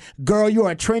publicist said, girl, you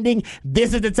are trending.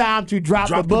 This is the time to drop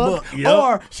the book. Yep.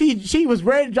 Or she was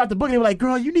ready to drop the book, and they were like,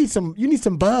 girl, you need some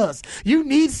buzz. You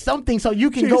need something so you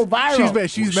can go viral.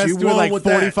 She's messed with like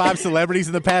 45 celebrities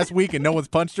in the past week, and no one's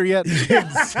punched her yet.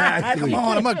 Exactly. Come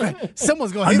on,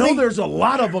 someone's going to I hit know me. there's a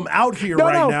lot of them out here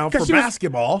now for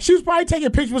basketball. She was probably taking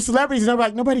pictures with celebrities, and I'm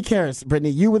like, nobody cares, Brittany.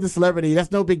 You with a celebrity,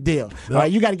 that's no big deal. All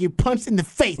right, you got to get punched in the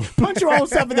face. Punch your own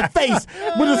self in the face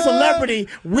with a celebrity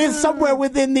somewhere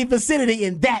within the vicinity,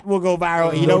 and that will go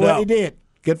viral. And you know what? It did.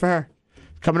 Good for her.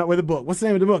 Coming up with a book. What's the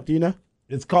name of the book? Do you know?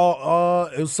 It's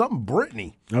called, it was something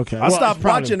Brittany. Okay. I stopped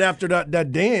watching after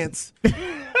that dance.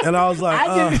 And I was like,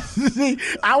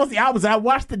 I was the opposite. I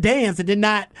watched the dance and did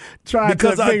not try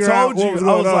to figure out what was going on.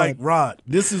 I was like, Rod,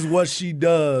 this is what she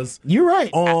does. You're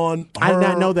right. I did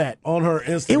not know that. On her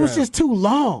Instagram. It was just too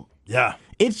long. Yeah.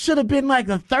 It should have been like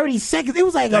a 30 seconds. It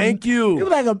was like Thank you. It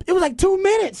was like 2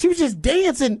 minutes. She was just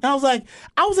dancing. I was like,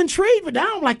 I was intrigued, but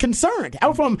now I'm like concerned. I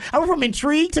went from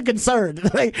intrigued to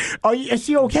concerned. Like, is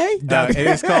she okay?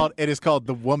 It is called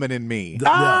The Woman in Me.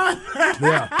 Yeah.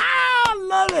 I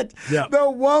love it. Yeah. The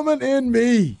Woman in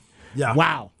Me. Yeah.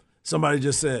 Wow. Somebody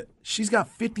just said she's got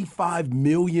 55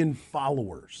 million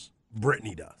followers.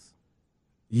 Brittany does.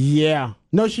 Yeah.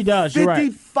 No, she does. You're right.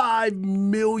 55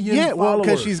 million Yeah, well, followers.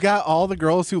 because she's got all the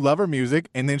girls who love her music,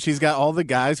 and then she's got all the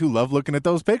guys who love looking at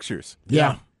those pictures.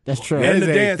 Yeah. That's true. And the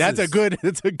dances. That's a good.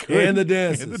 And the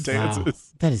dances. And the dances. Wow.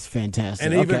 That is fantastic.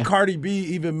 And even Cardi B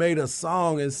even made a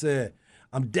song and said,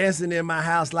 I'm dancing in my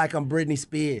house like I'm Britney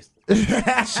Spears.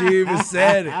 She even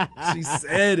said it. She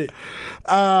said it.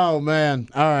 Oh, man.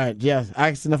 All right. Yes. I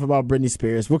asked enough about Britney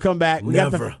Spears. We'll come back. We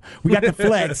got the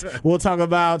flex. We'll talk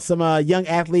about some young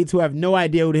athletes who have no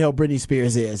idea who the hell Britney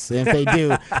Spears is. And if they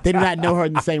do, they do not know her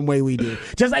in the same way we do.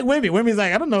 Just like women. Women's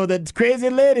like, I don't know that crazy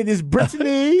lady, this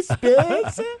Britney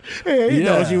Spears. You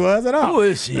know who she was at all. Who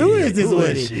is she? Who is this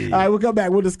lady? All right, we'll come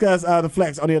back. We'll discuss the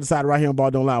flex on the other side right here on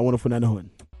Ball Don't Lie. 104.9 The Horn.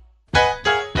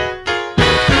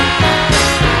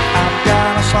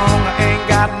 Song, I ain't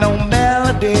got no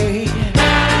melody.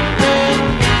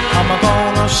 I'm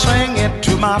gonna sing it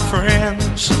to my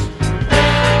friends.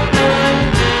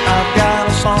 I've got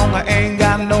a song, I ain't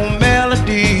got no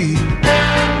melody.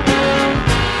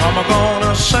 I'm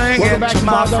gonna sing Welcome it back to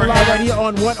my Ball Don't Lie friends. right here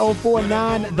on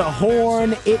 104.9 The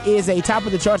Horn. It is a Top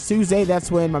of the Charts Tuesday.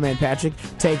 That's when my man Patrick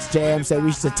takes jams that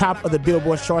reach the top of the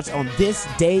Billboard charts on this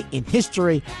day in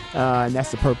history. And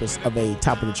that's the purpose of a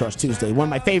Top of the Charts Tuesday. One of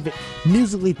my favorite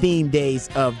musically themed days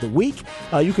of the week.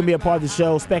 You can be a part of the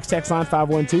show. Specs text line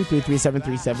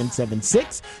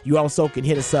 512-337-3776. You also can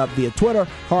hit us up via Twitter.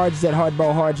 Hards at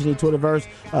Hardball Hards in the Twitterverse.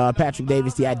 Patrick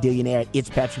Davis, the Idillionaire. It's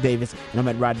Patrick Davis. And I'm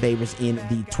at Rod Davis in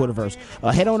the Twitterverse.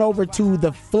 Head on over to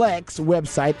the Flex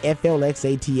website,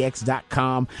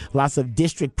 flxatx.com. Lots of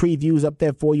district previews up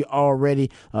there for you already.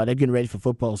 They're getting ready for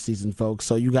football season, folks.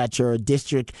 So you got your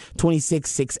District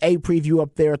 26-6A preview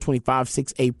up there,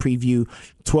 25-6A preview,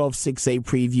 12-6A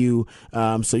preview.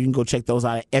 So you can go check those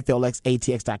out at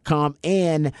flxatx.com.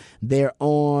 And they're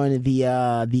on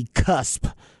the cusp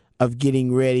of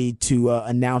getting ready to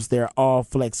announce their All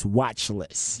Flex watch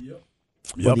list.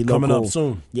 Yep, coming up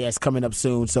soon. Yeah, it's coming up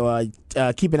soon. So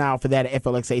keep an eye out for that at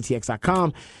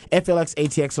flxatx.com.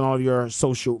 FLXATX on all of your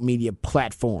social media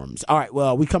platforms. All right,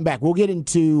 well, we come back. We'll get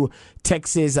into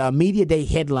Texas Media Day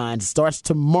headlines. Starts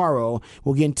tomorrow.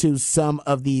 We'll get into some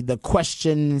of the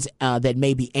questions that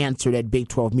may be answered at Big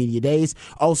 12 Media Days.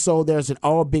 Also, there's an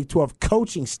all Big 12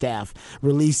 coaching staff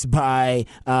released by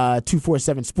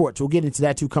 247 Sports. We'll get into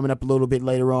that, too, coming up a little bit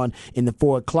later on in the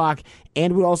 4 o'clock.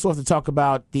 And we also have to talk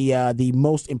about the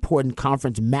most important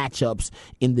conference matchups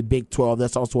in the Big 12.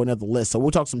 That's also another list. So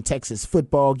we'll talk some Texas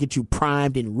football, get you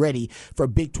primed and ready for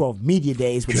Big 12 Media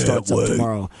Days, which starts up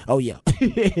tomorrow. Oh, yeah.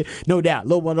 No doubt.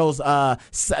 One of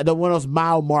those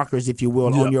mile markers, if you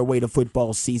will, on your way to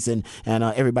football season. And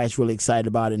everybody's really excited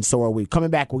about it, and so are we. Coming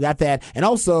back, we got that. And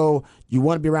also, you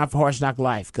want to be around for Harsh Knock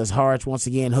Life, because Harsh, once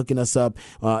again, hooking us up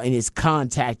in his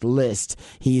contact list.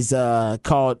 He's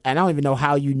called, and I don't even know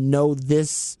how you know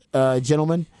this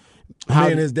gentleman. Me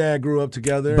and his dad grew up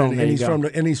together, and he's from the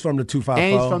 250.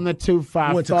 And he's from the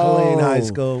 250. Went to Killeen High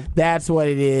School. That's what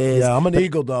it is. Yeah, I'm an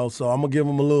Eagle, though, so I'm going to give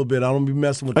him a little bit. I don't be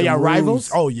messing with the y'all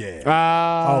rivals? Oh, yeah.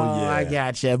 Oh, yeah. I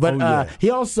gotcha. But he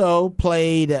also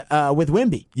played with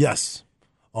Wemby. Yes,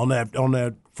 on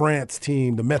that France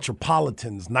team, the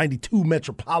Metropolitans, 92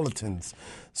 Metropolitans.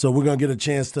 So we're going to get a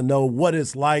chance to know what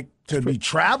it's like to be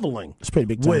traveling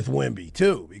with Wemby,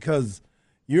 too, because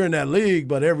you're in that league,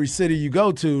 but every city you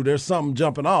go to, there's something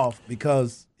jumping off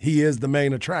because he is the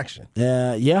main attraction.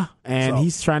 And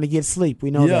he's trying to get sleep. We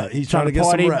know that. He's trying to get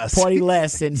some rest. Party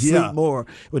less and sleep more,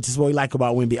 which is what we like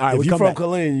about Wemby. All right, if you're from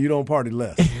Killeen, you don't party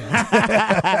less.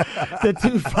 The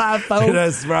 250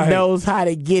 that's right. knows how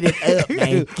to get it up,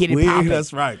 man. Get it popping.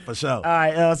 That's right, for sure. All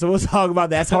right, so we'll talk about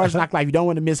that. That's Harsh Knock Life. You don't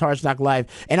want to miss Harsh Knock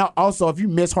Life. And also, if you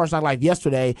missed Harsh Knock Life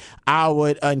yesterday, I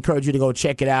would encourage you to go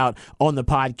check it out on the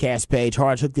podcast page.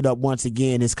 Harsh hooked it up once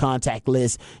again, his contact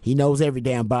list. He knows every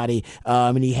damn body.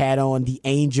 And he had on the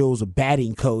Angels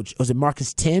batting coach. Was it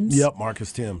Marcus Timms? Yep,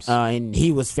 Marcus Timms. And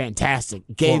he was fantastic.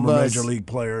 Former Major League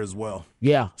player as well.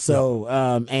 Yeah, so,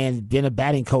 and been a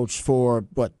batting coach for,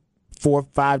 4 or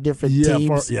 5 different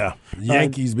teams?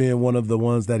 Yankees being one of the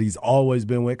ones that he's always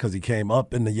been with because he came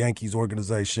up in the Yankees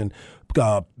organization,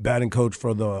 batting coach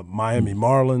for the Miami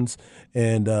Marlins,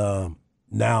 and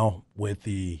now with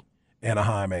the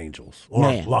Anaheim Angels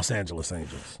or Los Angeles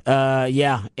Angels.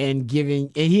 And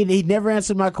he never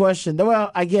answered my question.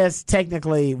 Well, I guess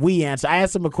technically we answered. I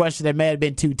asked him a question that may have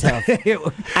been too tough.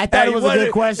 I thought it was a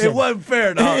good question. It wasn't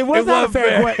fair, though. It was not a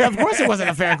fair question. Of course, it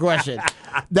wasn't a fair question.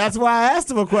 That's why I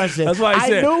asked him a question. That's why I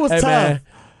knew it was tough. Man,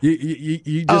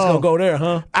 you just gonna go there,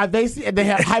 huh? I basically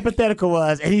the hypothetical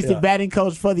was, and he's the batting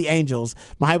coach for the Angels.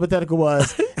 My hypothetical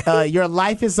was, your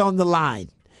life is on the line.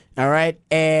 All right,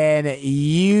 and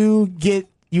you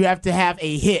have to have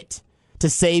a hit to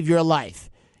save your life.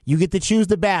 You get to choose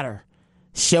the batter,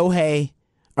 Shohei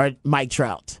or Mike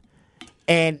Trout.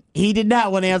 And he did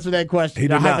not want to answer that question. He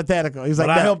did hypothetical. He's like,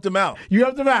 I helped him out. You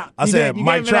helped him out. I said,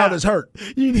 Mike Trout is hurt.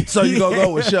 So you're going to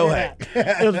go with Shohei.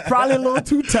 It was probably a little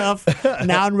too tough.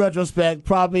 Now, in retrospect,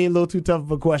 probably a little too tough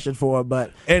of a question for him.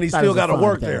 And he still got to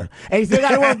work there.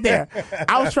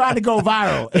 I was trying to go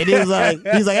viral. And he's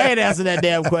like, I ain't answering that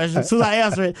damn question. As soon as I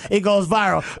answer it, it goes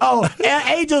viral. Oh,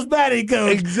 Angels batting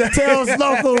coach tells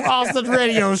local Austin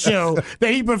radio show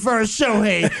that he prefers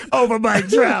Shohei over Mike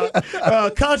Trout.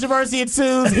 Controversy ensues.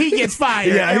 He gets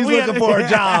fired. Yeah, he's looking for a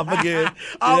job again.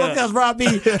 Because Rob B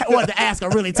wanted to ask a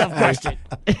really tough question.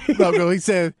 No, he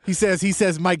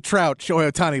says Mike Trout,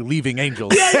 Shohei Ohtani leaving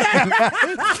Angels.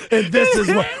 And this is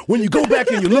when you go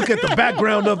back and you look at the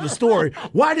background of the story.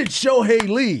 Why did Shohei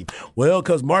leave? Well,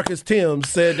 because Marcus Timms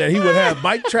said that he would have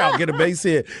Mike Trout get a base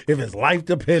hit if his life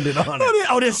depended on it.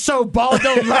 Oh, this show, Ball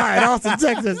Don't Lie in Austin,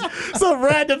 Texas. Some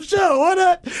random show.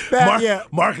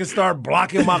 What Marcus started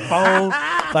blocking my phone.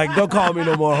 Like, don't call me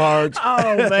no more, Harge.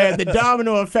 Oh, man, the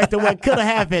domino effect of what could have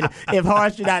happened if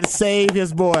Harge did not save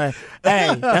his boy.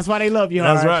 Hey, that's why they love you,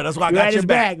 Harge. That's right. That's why I got your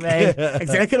back, man.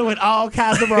 They could have went all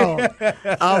kinds of wrong.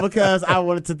 All because I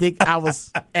wanted to think I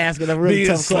was asking a really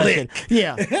tough question.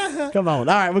 Yeah. Come on.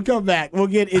 All right, we'll come back. We'll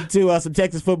get into some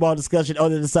Texas football discussion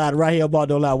on the other side right here on Ball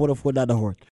Don't Lie, 104.9 The Horn.